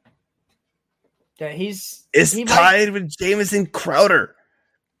 Yeah, tied with Jamison Crowder.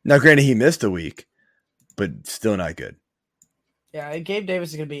 Now, granted, he missed a week, but still not good. Yeah, Gabe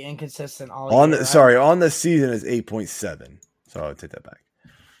Davis is going to be inconsistent all year. On the season is 8.7, so I'll take that back.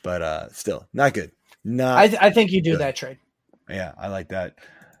 But still, not good. I think you do that trade. Yeah, I like that.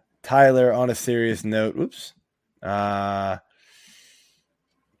 Tyler, on a serious note,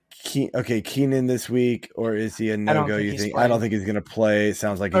 Keenan this week, or is he a no-go? You think? I don't think he's going to play. It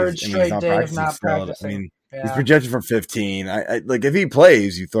sounds like he's not practicing still. I mean, he's projected for 15. I like if he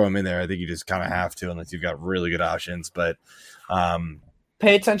plays, you throw him in there. I think you just kind of have to, unless you've got really good options. But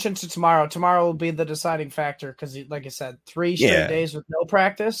pay attention to tomorrow. Tomorrow will be the deciding factor because, like I said, 3 straight days with no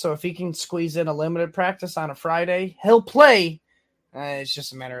practice. So if he can squeeze in a limited practice on a Friday, he'll play. It's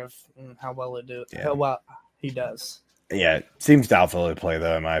just a matter of how well he does. Yeah, it seems doubtful to play,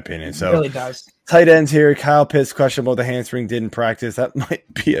 though, in my opinion. So it really does. Tight ends here. Kyle Pitts, questionable with the hamstring, didn't practice. That might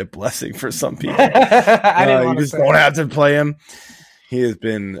be a blessing for some people. You just don't have to play him. He has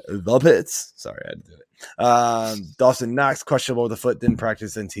been the Pitts. Sorry, I had to do it. Dawson Knox, questionable with the foot, didn't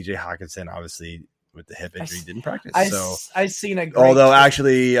practice. And TJ Hawkinson, obviously, with the hip injury, didn't practice. I've seen a great although,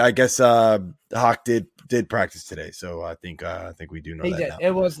 actually, I guess Hawk did practice today, so I think we do know that now.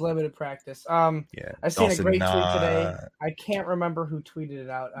 It was limited practice. I seen a great tweet today. I can't remember who tweeted it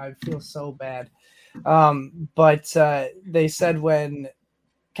out. I feel so bad. But they said when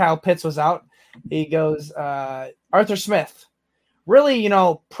Kyle Pitts was out, he goes, Arthur Smith, really,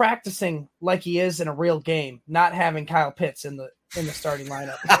 practicing like he is in a real game, not having Kyle Pitts in the starting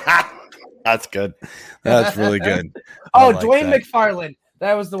lineup. That's good. That's really good. Dwayne McFarland.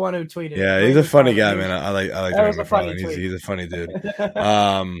 That was the one who tweeted. Yeah, he's a funny guy, man. I like Dwayne McFarland. He's a funny dude.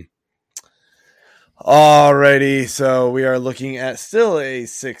 Alrighty, so we are looking at still a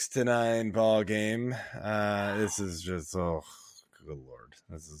 6-9 ball game. This is just good lord.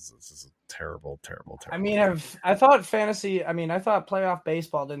 This is a terrible. I mean, I thought playoff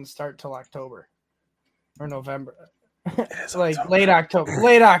baseball didn't start till October or November. It's like late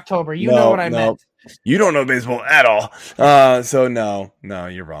October. You know what I meant. You don't know baseball at all. So no,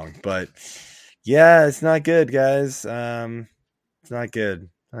 you're wrong. But Yeah, it's not good, guys. It's not good.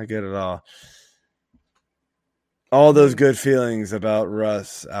 Not good at all. All those good feelings about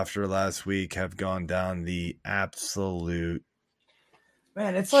Russ after last week have gone down the absolute.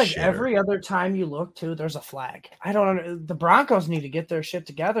 Man, it's like shitter. every other time you look, too, there's a flag. I don't know. The Broncos need to get their shit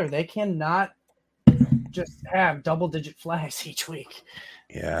together. They cannot just have double-digit flags each week.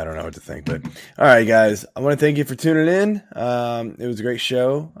 Yeah, I don't know what to think, but all right, guys. I want to thank you for tuning in. It was a great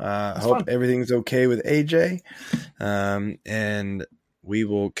show. I hope fun. everything's okay with AJ. And we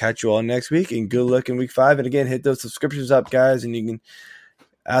will catch you all next week. And good luck in week 5. And again, hit those subscriptions up, guys. And you can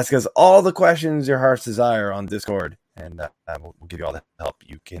ask us all the questions your heart's desire on Discord. And we'll give you all the help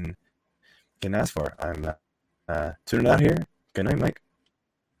you can ask for. I'm tuning out here. Good night, Mike.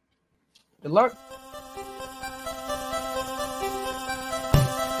 Good luck.